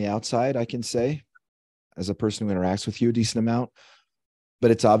effortless from the outside, I can say, as a person who interacts with you a decent amount,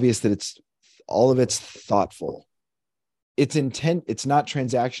 but it's obvious that all of it's thoughtful. It's not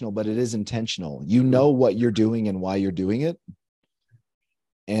transactional, but it is intentional. You know what you're doing and why you're doing it.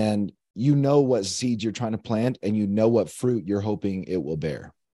 And you know what seeds you're trying to plant, and you know what fruit you're hoping it will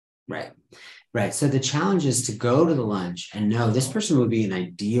bear. Right. So the challenge is to go to the lunch and know this person would be an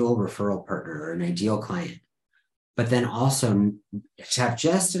ideal referral partner or an ideal client, but then also to have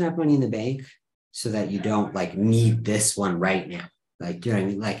just enough money in the bank so that you don't like need this one right now. Like, you know what I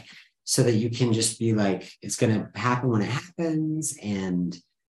mean? Like, so that you can just be like, it's going to happen when it happens. And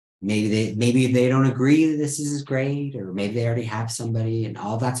maybe they don't agree that this is great, or maybe they already have somebody, and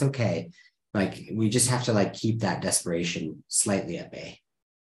all that's okay. Like, we just have to like keep that desperation slightly at bay.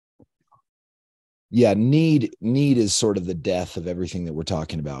 Yeah. Need is sort of the death of everything that we're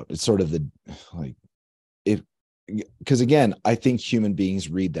talking about. It's sort of because again, I think human beings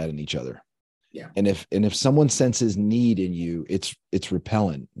read that in each other. Yeah. And if someone senses need in you, it's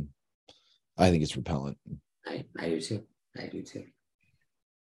repellent. I think it's repellent. I do too. I do too.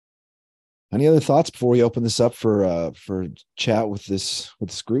 Any other thoughts before we open this up for chat with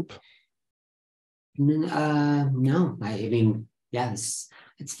this group? No. I mean, yeah, it's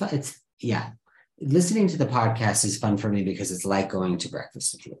fun. Yeah. Listening to the podcast is fun for me because it's like going to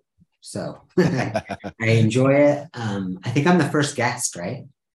breakfast with you. So I enjoy it. I think I'm the first guest, right?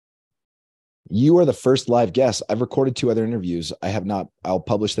 You are the first live guest. I've recorded 2 other interviews. I have not. I'll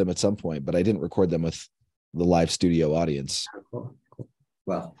publish them at some point, but I didn't record them with the live studio audience. Oh, cool.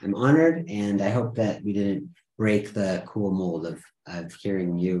 Well, I'm honored, and I hope that we didn't break the cool mold of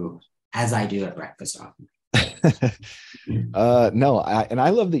hearing you as I do at breakfast often. No, I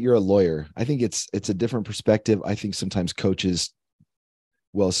love that you're a lawyer. I think it's a different perspective. I think sometimes coaches,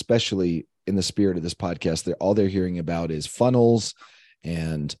 well, especially in the spirit of this podcast, all they're hearing about is funnels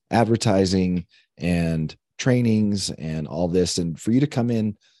and advertising and trainings and all this. And for you to come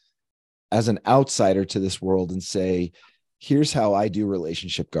in as an outsider to this world and say, here's how I do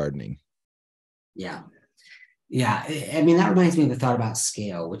relationship gardening. Yeah. Yeah. I mean, that reminds me of the thought about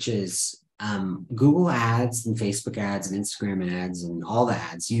scale, which is Google ads and Facebook ads and Instagram ads and all the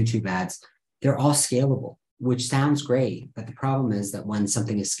ads, YouTube ads, they're all scalable, which sounds great. But the problem is that when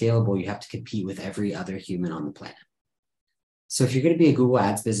something is scalable, you have to compete with every other human on the planet. So if you're going to be a Google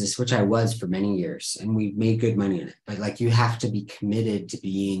ads business, which I was for many years, and we made good money in it, but like you have to be committed to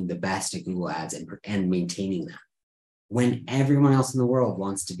being the best at Google ads and maintaining that when everyone else in the world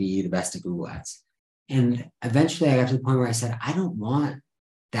wants to be the best at Google ads. And eventually I got to the point where I said, I don't want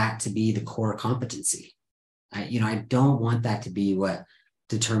that to be the core competency. I don't want that to be what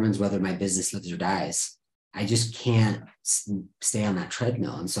determines whether my business lives or dies. I just can't stay on that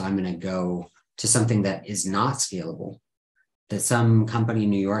treadmill. And so I'm going to go to something that is not scalable, that some company in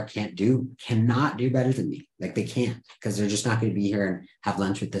New York cannot do better than me. Like they can't, because they're just not going to be here and have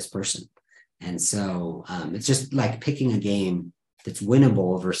lunch with this person. And so it's just like picking a game that's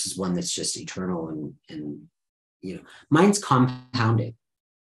winnable versus one that's just eternal. And mine's compounding.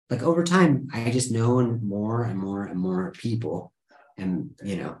 Like over time, I just know more and more and more people. And,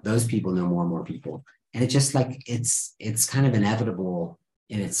 those people know more and more people. And it just like, it's kind of inevitable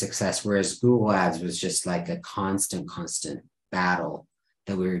in its success. Whereas Google ads was just like a constant battle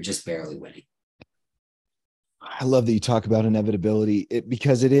that we were just barely winning. I love that you talk about inevitability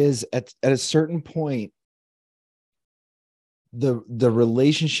because it is at a certain point, the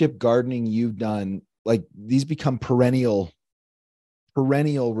relationship gardening you've done, like these become perennial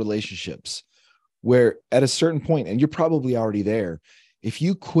relationships where at a certain point, and you're probably already there, if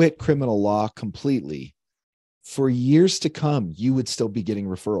you quit criminal law completely for years to come, you would still be getting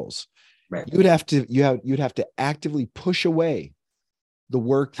referrals. Right. You'd have to actively push away the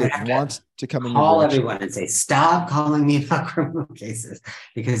work that wants to come in your direction. Call everyone and say, stop calling me about criminal cases,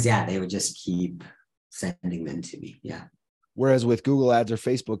 because they would just keep sending them to me. Yeah. Whereas with Google ads or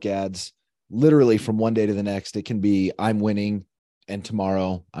Facebook ads, literally from one day to the next, it can be I'm winning and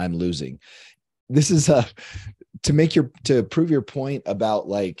tomorrow I'm losing. This is to prove your point about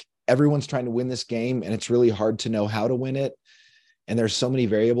like everyone's trying to win this game and it's really hard to know how to win it. And there's so many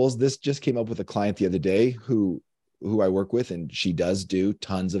variables. This just came up with a client the other day who I work with, and she does do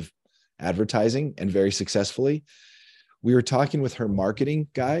tons of advertising and very successfully. We were talking with her marketing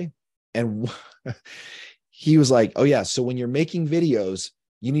guy, and he was like, oh yeah, so when you're making videos,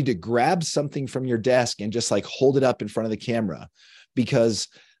 you need to grab something from your desk and just like hold it up in front of the camera, because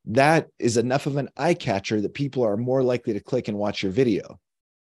that is enough of an eye catcher that people are more likely to click and watch your video.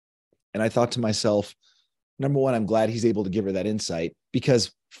 And I thought to myself, number one, I'm glad he's able to give her that insight,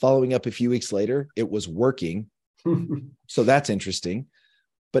 because following up a few weeks later, it was working. So that's interesting.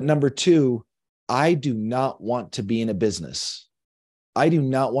 But number two, I do not want to be in a business. I do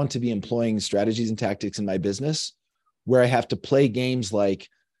not want to be employing strategies and tactics in my business where I have to play games like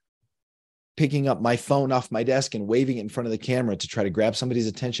picking up my phone off my desk and waving it in front of the camera to try to grab somebody's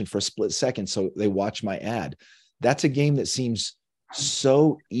attention for a split second so they watch my ad. That's a game that seems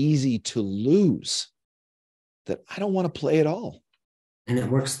so easy to lose that I don't want to play at all. And it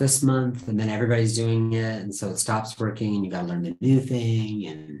works this month, and then everybody's doing it, and so it stops working, and you got to learn the new thing,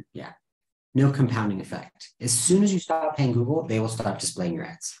 and no compounding effect. As soon as you stop paying Google, they will stop displaying your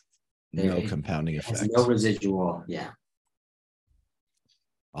ads. No compounding effect. No residual. Yeah.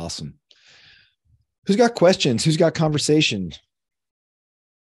 Awesome. Who's got questions? Who's got conversation?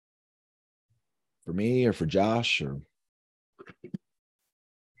 For me or for Josh or?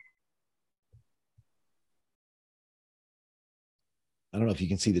 I don't know if you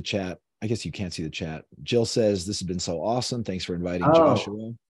can see the chat. I guess you can't see the chat. Jill says, this has been so awesome. Thanks for inviting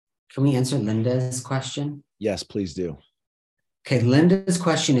Joshua. Can we answer Linda's question? Yes, please do. Okay, Linda's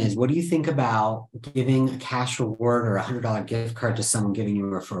question is, what do you think about giving a cash reward or $100 gift card to someone giving you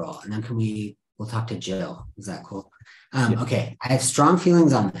a referral? And then we'll talk to Jill. Is that cool? Yeah. Okay, I have strong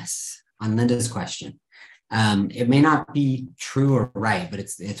feelings on this, on Linda's question. It may not be true or right, but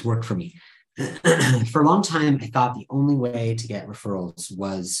it's worked for me. For a long time, I thought the only way to get referrals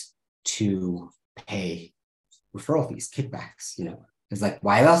was to pay referral fees, kickbacks. It's like,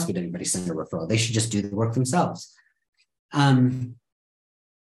 why else would anybody send a referral? They should just do the work themselves. And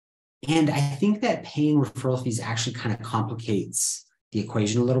I think that paying referral fees actually kind of complicates the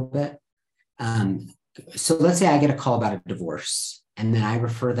equation a little bit. So let's say I get a call about a divorce, and then I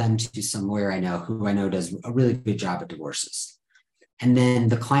refer them to some lawyer who I know does a really good job at divorces. And then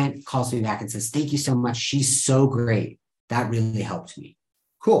the client calls me back and says, thank you so much. She's so great. That really helped me.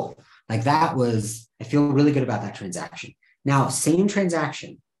 Cool. Like I feel really good about that transaction. Now, same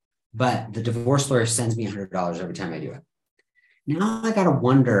transaction, but the divorce lawyer sends me $100 every time I do it. Now I got to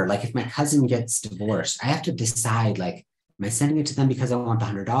wonder, like, if my cousin gets divorced, I have to decide, like, am I sending it to them because I want the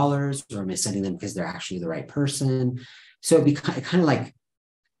 $100, or am I sending them because they're actually the right person? So it kind of like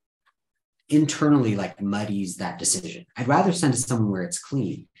internally like muddies that decision. I'd rather send to someone where it's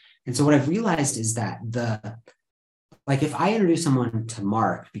clean. And so what I've realized is that if I introduce someone to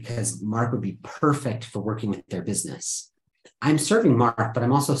Mark because Mark would be perfect for working with their business, I'm serving Mark, but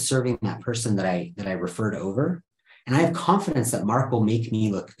I'm also serving that person that I referred over. And I have confidence that Mark will make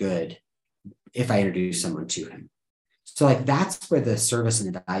me look good if I introduce someone to him. So like that's where the service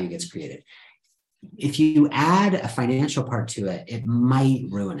and the value gets created. If you add a financial part to it, it might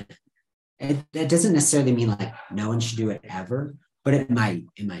ruin it. It doesn't necessarily mean like no one should do it ever, but it might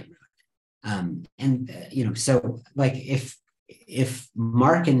ruin it. So like if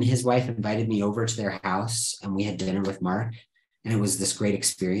Mark and his wife invited me over to their house and we had dinner with Mark and it was this great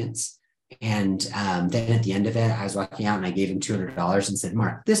experience, and then at the end of it, I was walking out and I gave him $200 and said,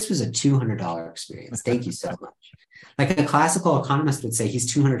 Mark, this was a $200 experience. Thank you so much. Like a classical economist would say,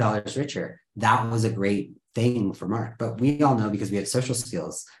 he's $200 richer. That was a great thing for Mark. But we all know, because we have social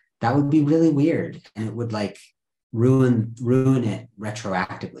skills, that would be really weird. And it would like ruin it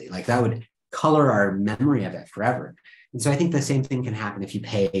retroactively. Like that would color our memory of it forever. And so I think the same thing can happen if you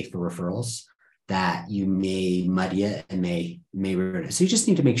pay for referrals, that you may muddy it and may ruin it. So you just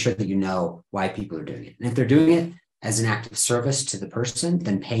need to make sure that you know why people are doing it. And if they're doing it as an act of service to the person,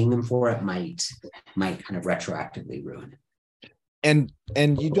 then paying them for it might kind of retroactively ruin it.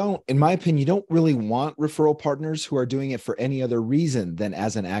 And you don't, in my opinion, you don't really want referral partners who are doing it for any other reason than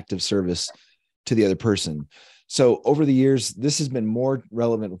as an act of service to the other person. So over the years, this has been more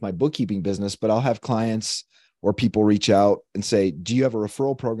relevant with my bookkeeping business, but I'll have clients or people reach out and say, do you have a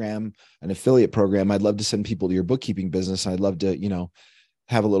referral program, an affiliate program? I'd love to send people to your bookkeeping business. I'd love to,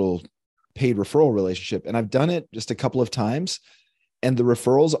 have a little paid referral relationship. And I've done it just a couple of times, and the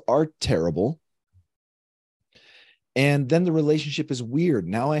referrals are terrible. And then the relationship is weird.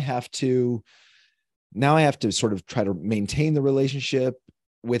 Now I have to sort of try to maintain the relationship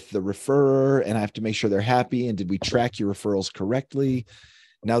with the referrer, and I have to make sure they're happy. And did we track your referrals correctly?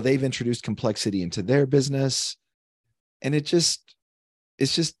 Now they've introduced complexity into their business, and it's just,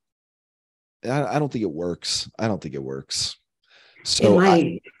 I don't think it works. I don't think it works. So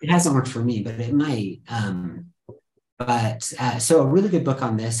it hasn't worked for me, but it might. So a really good book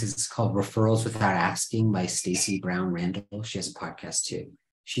on this is called Referrals Without Asking by Stacey Brown Randall. She has a podcast too.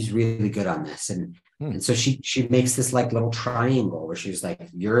 She's really good on this. And so she makes this like little triangle where she's like,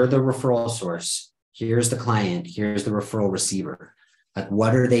 you're the referral source. Here's the client. Here's the referral receiver. Like,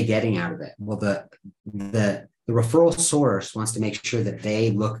 what are they getting out of it? Well, the referral source wants to make sure that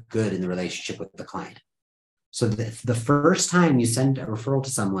they look good in the relationship with the client. So the first time you send a referral to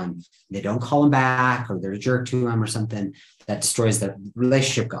someone, they don't call them back, or they're a jerk to them or something, that destroys the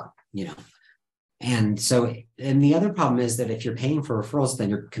relationship gone, And so, and the other problem is that if you're paying for referrals, then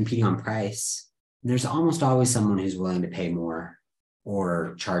you're competing on price. And there's almost always someone who's willing to pay more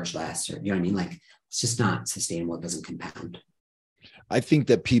or charge less, or, you know what I mean? Like, it's just not sustainable. It doesn't compound. I think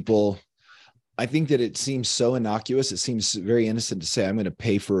that it seems so innocuous. It seems very innocent to say, I'm going to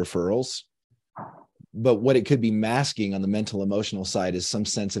pay for referrals. But what it could be masking on the mental, emotional side is some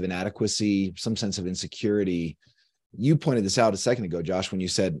sense of inadequacy, some sense of insecurity. You pointed this out a second ago, Josh, when you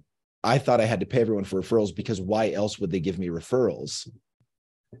said, I thought I had to pay everyone for referrals because why else would they give me referrals?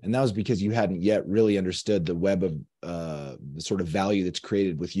 And that was because you hadn't yet really understood the web of the sort of value that's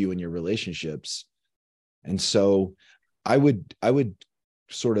created with you and your relationships. And so I would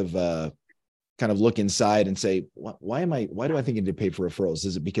sort of kind of look inside and say, why do I think I need to pay for referrals?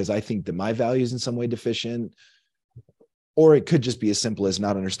 Is it because I think that my value is in some way deficient? or it could just be as simple as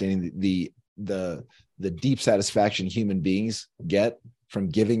not understanding the deep satisfaction human beings get from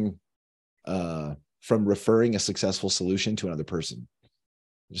giving, from referring a successful solution to another person.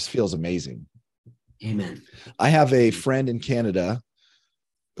 It just feels amazing. Amen. I have a friend in Canada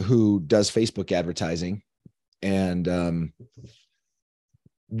who does Facebook advertising, and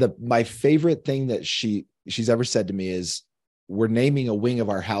my favorite thing that she's ever said to me is, "We're naming a wing of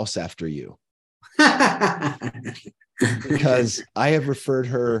our house after you." Because I have referred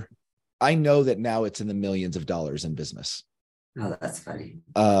her. I know that now it's in the millions of dollars in business. Oh, that's funny.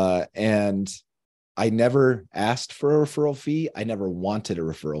 And I never asked for a referral fee. I never wanted a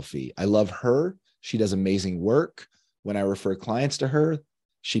referral fee. I love her. She does amazing work. When I refer clients to her,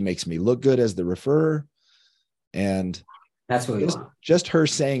 she makes me look good as the referrer. And that's what we want. Just her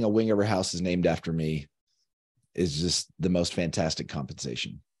saying a wing of her house is named after me is just the most fantastic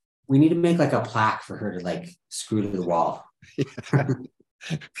compensation. We need to make like a plaque for her to like screw to the wall. Yeah.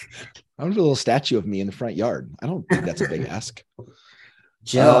 I want a little statue of me in the front yard. I don't think that's a big ask.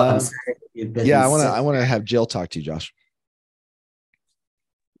 Jill, I'm sorry. Yeah, I want to have Jill talk to you, Josh.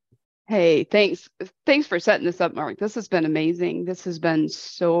 Hey, thanks for setting this up, Mark. This has been amazing. This has been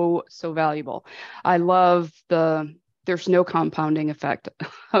so valuable. I love there's no compounding effect.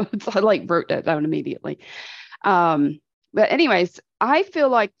 I like wrote that down immediately. But anyways, I feel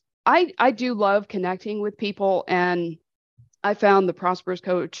like I do love connecting with people, and I found the Prosperous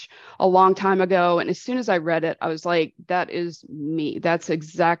Coach a long time ago. And as soon as I read it, I was like, that is me. That's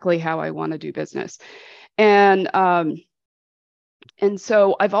exactly how I want to do business. And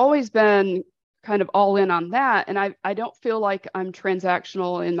so I've always been kind of all in on that. And I don't feel like I'm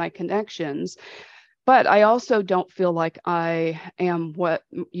transactional in my connections, but I also don't feel like I am what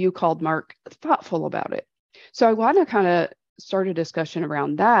you called, Mark, thoughtful about it. So I want to kind of start a discussion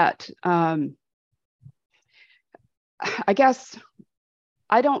around that. I guess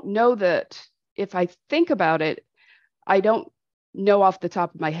I don't know that if I think about it, I don't know off the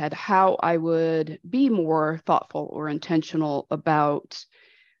top of my head how I would be more thoughtful or intentional about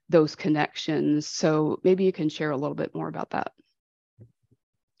those connections. So maybe you can share a little bit more about that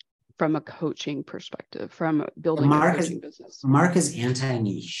from a coaching perspective, from building a coaching business. Mark is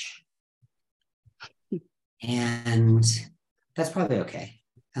anti-niche. And that's probably okay.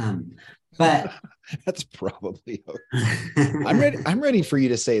 But that's probably okay. I'm ready for you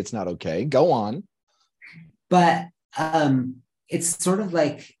to say it's not okay. Go on. But it's sort of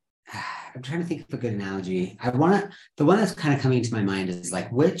like, I'm trying to think of a good analogy. The one that's kind of coming to my mind is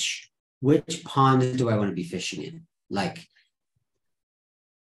like, which pond do I want to be fishing in? Like,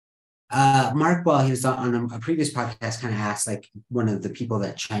 Mark, while he was on a previous podcast, kind of asked like one of the people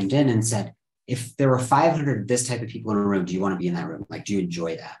that chimed in and said, if there were 500 this type of people in a room, do you want to be in that room? Like, do you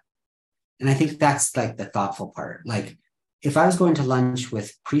enjoy that? And I think that's like the thoughtful part. Like, if I was going to lunch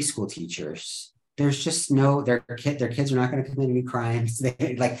with preschool teachers, there's just their kids are not going to commit any crimes.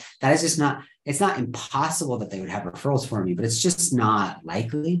 Like, that is just not, it's not impossible that they would have referrals for me, but it's just not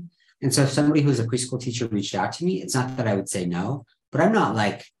likely. And so if somebody who's a preschool teacher reached out to me, it's not that I would say no, but I'm not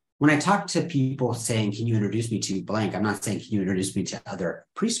like, when I talk to people saying, can you introduce me to blank? I'm not saying, can you introduce me to other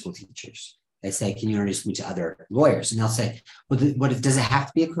preschool teachers? They say, can you introduce me to other lawyers? And they'll say, well, does it have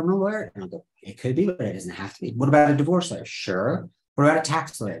to be a criminal lawyer? And I'll go, it could be, but it doesn't have to be. What about a divorce lawyer? Sure. What about a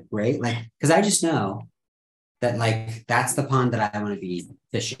tax lawyer? Great. Like, because I just know that like, that's the pond that I want to be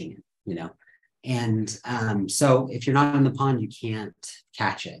fishing in, you know? And so if you're not in the pond, you can't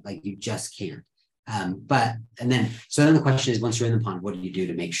catch it. Like, you just can't. So then the question is, once you're in the pond, what do you do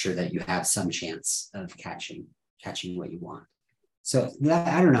to make sure that you have some chance of catching what you want? So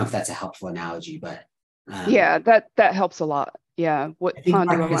I don't know if that's a helpful analogy, but yeah, that helps a lot. Yeah. What I think pond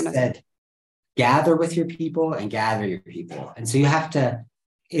do I Mark want to said? Gather with your people and gather your people. And so you have to,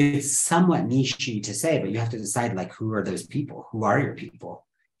 it's somewhat niche-y to say, but you have to decide like, who are those people? Who are your people?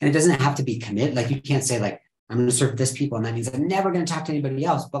 And it doesn't have to be commit. Like, you can't say like, I'm going to serve this people, and that means I'm never going to talk to anybody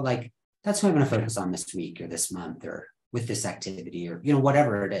else. But like, that's what I'm going to focus on this week or this month or with this activity or, you know,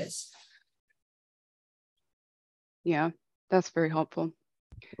 whatever it is. Yeah, that's very helpful.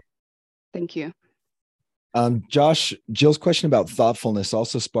 Thank you. Josh, Jill's question about thoughtfulness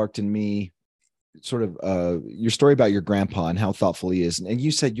also sparked in me sort of your story about your grandpa and how thoughtful he is. And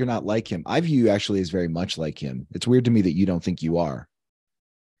you said you're not like him. I view you actually as very much like him. It's weird to me that you don't think you are.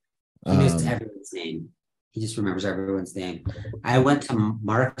 He knows everyone's name. He just remembers everyone's name. I went to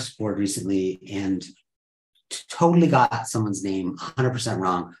Mark's board recently and totally got someone's name 100%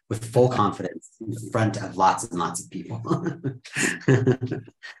 wrong with full confidence in front of lots and lots of people.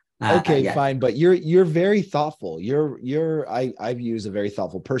 Okay, fine. But you're very thoughtful. I view you as a very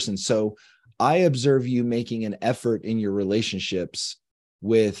thoughtful person. So I observe you making an effort in your relationships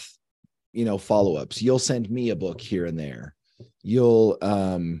with, follow-ups. You'll send me a book here and there. You'll,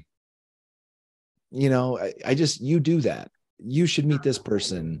 you do that. You should meet this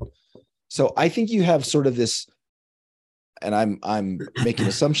person. So I think you have sort of this, and I'm making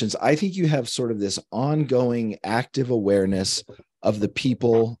assumptions. I think you have sort of this ongoing active awareness of the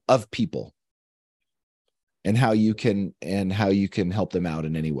people and how you can help them out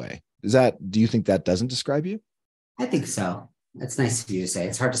in any way. Do you think that doesn't describe you? I think so. That's nice of you to say.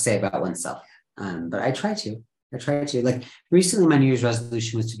 It's hard to say about oneself. But I try to. Like recently, my New Year's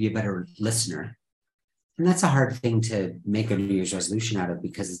resolution was to be a better listener. And that's a hard thing to make a New Year's resolution out of,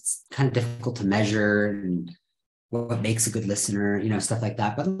 because it's kind of difficult to measure and what makes a good listener, stuff like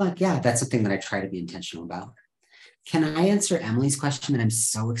that. But like, yeah, that's something that I try to be intentional about. Can I answer Emily's question that I'm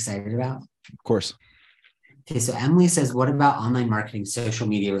so excited about? Of course. Okay, so Emily says, what about online marketing, social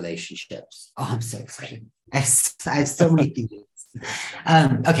media relationships? Oh, I'm so excited. I have so many things.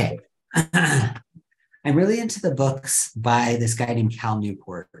 Okay. I'm really into the books by this guy named Cal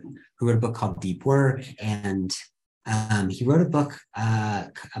Newport, who wrote a book called Deep Work. And he wrote a book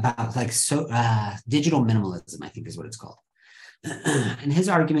about digital minimalism, I think is what it's called. And his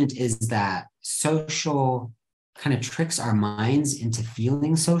argument is that social kind of tricks our minds into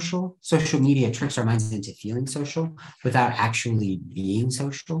feeling social. Social media tricks our minds into feeling social without actually being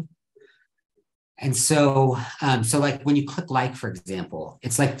social. And so, like when you click like, for example,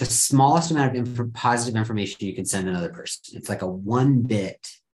 it's like the smallest amount of positive information you can send another person. It's like a 1-bit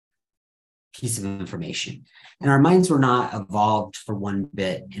piece of information. And our minds were not evolved for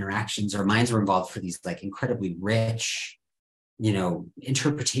 1-bit interactions. Our minds were evolved for these like incredibly rich,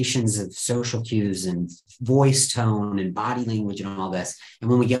 interpretations of social cues and voice tone and body language and all this. And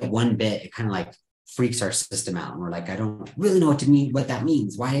when we get 1-bit, it kind of like freaks our system out. And we're like, I don't really know what that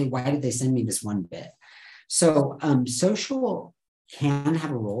means. Why did they send me this 1-bit? So social can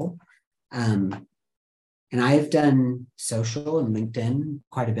have a role. And I've done social and LinkedIn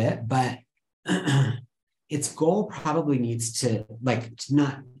quite a bit, but its goal probably needs to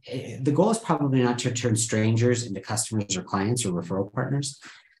the goal is probably not to turn strangers into customers or clients or referral partners.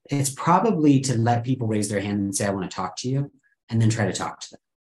 It's probably to let people raise their hand and say, I want to talk to you, and then try to talk to them.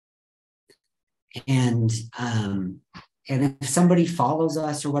 And if somebody follows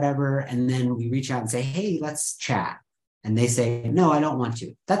us or whatever, and then we reach out and say, hey, let's chat. And they say, no, I don't want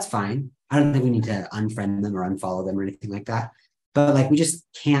to. That's fine. I don't think we need to unfriend them or unfollow them or anything like that. But like, we just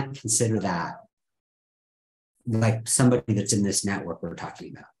can't consider that like somebody that's in this network we're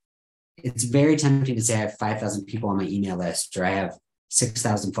talking about. It's very tempting to say I have 5,000 people on my email list, or I have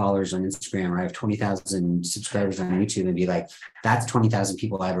 6,000 followers on Instagram, or I have 20,000 subscribers on YouTube, and be like, that's 20,000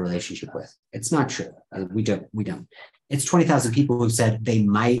 people I have a relationship with. It's not true. We don't. It's 20,000 people who said they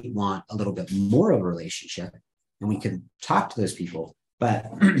might want a little bit more of a relationship, and we could talk to those people, but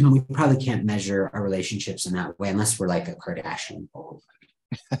we probably can't measure our relationships in that way unless we're like a Kardashian.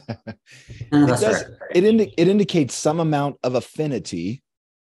 None of us are. It indicates some amount of affinity,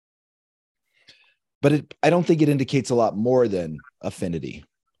 but I don't think it indicates a lot more than affinity.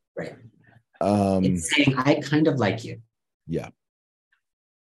 Right. It's saying, I kind of like you. Yeah.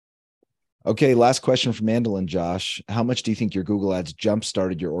 Okay. Last question from Mandel and Josh. How much do you think your Google Ads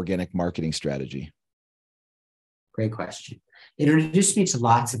jump-started your organic marketing strategy? Great question. It introduced me to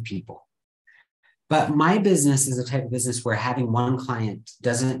lots of people. But my business is a type of business where having one client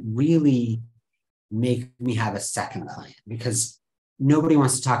doesn't really make me have a second client, because nobody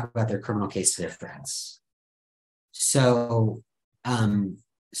wants to talk about their criminal case to their friends. So kind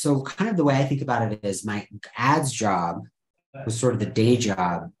of the way I think about it is my ads job was sort of the day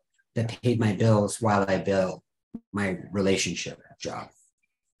job that paid my bills while I built my relationship job.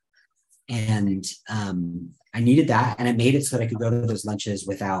 And I needed that, and I made it so that I could go to those lunches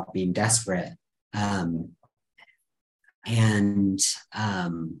without being desperate. And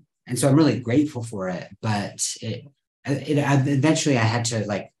so I'm really grateful for it, but it eventually I had to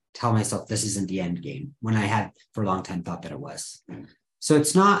like tell myself this isn't the end game, when I had for a long time thought that it was. So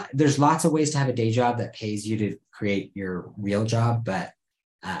it's not, there's lots of ways to have a day job that pays you to create your real job, but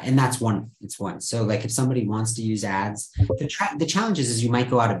and that's one. It's one. So like if somebody wants to use ads, the challenge is you might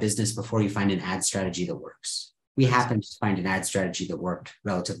go out of business before you find an ad strategy that works. We happened to find an ad strategy that worked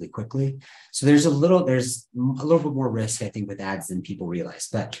relatively quickly. So there's a little bit more risk, I think, with ads than people realize.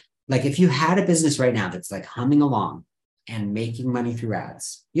 But like if you had a business right now that's like humming along and making money through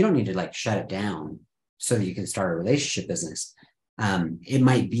ads, you don't need to like shut it down so that you can start a relationship business. It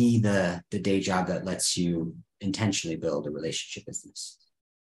might be the day job that lets you intentionally build a relationship business.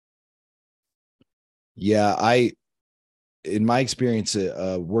 Yeah, in my experience,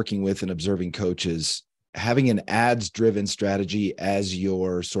 working with and observing coaches, having an ads driven strategy as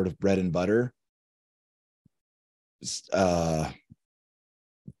your sort of bread and butter, I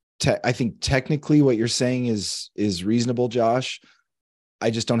think technically what you're saying is reasonable, Josh. I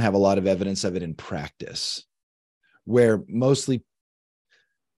just don't have a lot of evidence of it in practice, where mostly,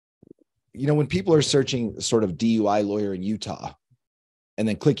 when people are searching sort of DUI lawyer in Utah and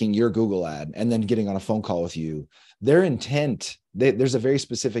then clicking your Google ad and then getting on a phone call with you, their intent, there's a very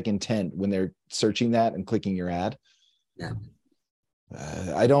specific intent when they're searching that and clicking your ad. Yeah.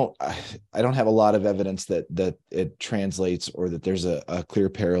 I don't have a lot of evidence that it translates, or that there's a clear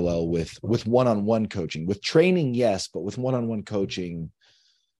parallel with one-on-one coaching. With training, yes, but with one-on-one coaching,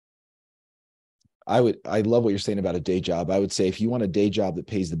 I love what you're saying about a day job. I would say if you want a day job that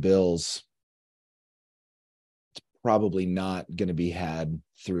pays the bills, it's probably not going to be had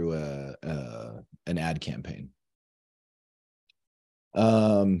through an ad campaign.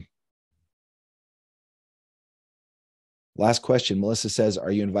 Last question. Melissa says,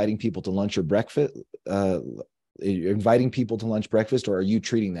 are you inviting people to lunch or breakfast? Inviting people to lunch, breakfast, or are you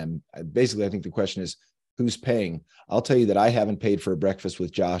treating them? Basically, I think the question is, who's paying? I'll tell you that I haven't paid for a breakfast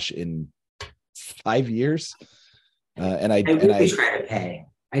with Josh in 5 years. And I try to pay.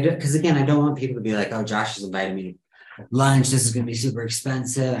 Because again, I don't want people to be like, oh, Josh is inviting me to lunch. This is going to be super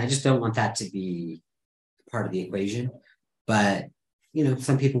expensive. I just don't want that to be part of the equation. But,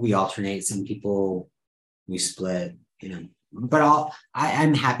 some people we alternate, some people we split, but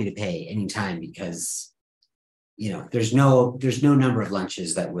I'm happy to pay anytime, because, there's no number of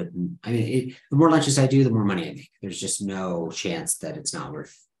lunches that would, the more lunches I do, the more money I make. There's just no chance that it's not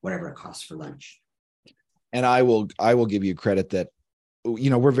worth whatever it costs for lunch. And I will give you credit that,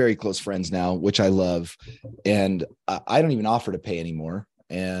 we're very close friends now, which I love. And I don't even offer to pay anymore.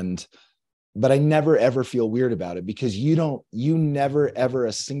 But I never, ever feel weird about it, because you never, ever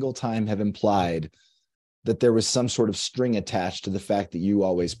a single time have implied that there was some sort of string attached to the fact that you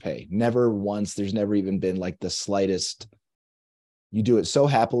always pay. Never once. There's never even been like the slightest. You do it so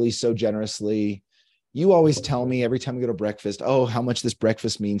happily, so generously. You always tell me every time we go to breakfast, oh, how much this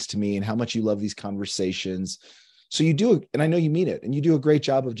breakfast means to me and how much you love these conversations. So you do, and I know you mean it, and you do a great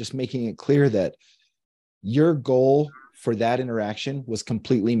job of just making it clear that your goal for that interaction was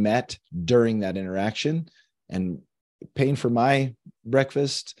completely met during that interaction, and paying for my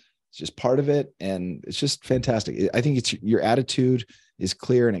breakfast is just part of it. And it's just fantastic. I think it's your attitude is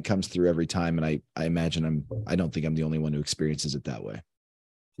clear and it comes through every time. And I imagine I don't think I'm the only one who experiences it that way.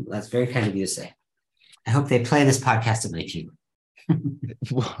 That's very kind of you to say. I hope they play this podcast at my funeral.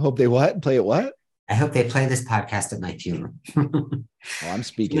 Hope they what? Play it what? I hope they play this podcast at my funeral. Well, I'm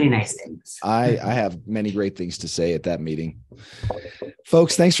speaking. Many nice things. I have many great things to say at that meeting.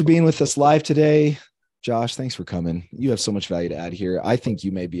 Folks, thanks for being with us live today. Josh, thanks for coming. You have so much value to add here. I think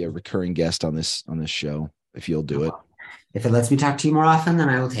you may be a recurring guest on this show if you'll do it. If it lets me talk to you more often, then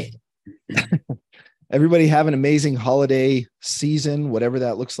I will take it. Everybody have an amazing holiday season, whatever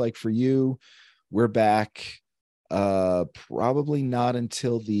that looks like for you. We're back probably not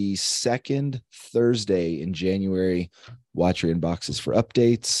until the second Thursday in January. Watch your inboxes for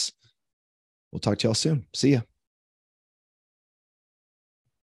updates. We'll talk to y'all soon. See ya.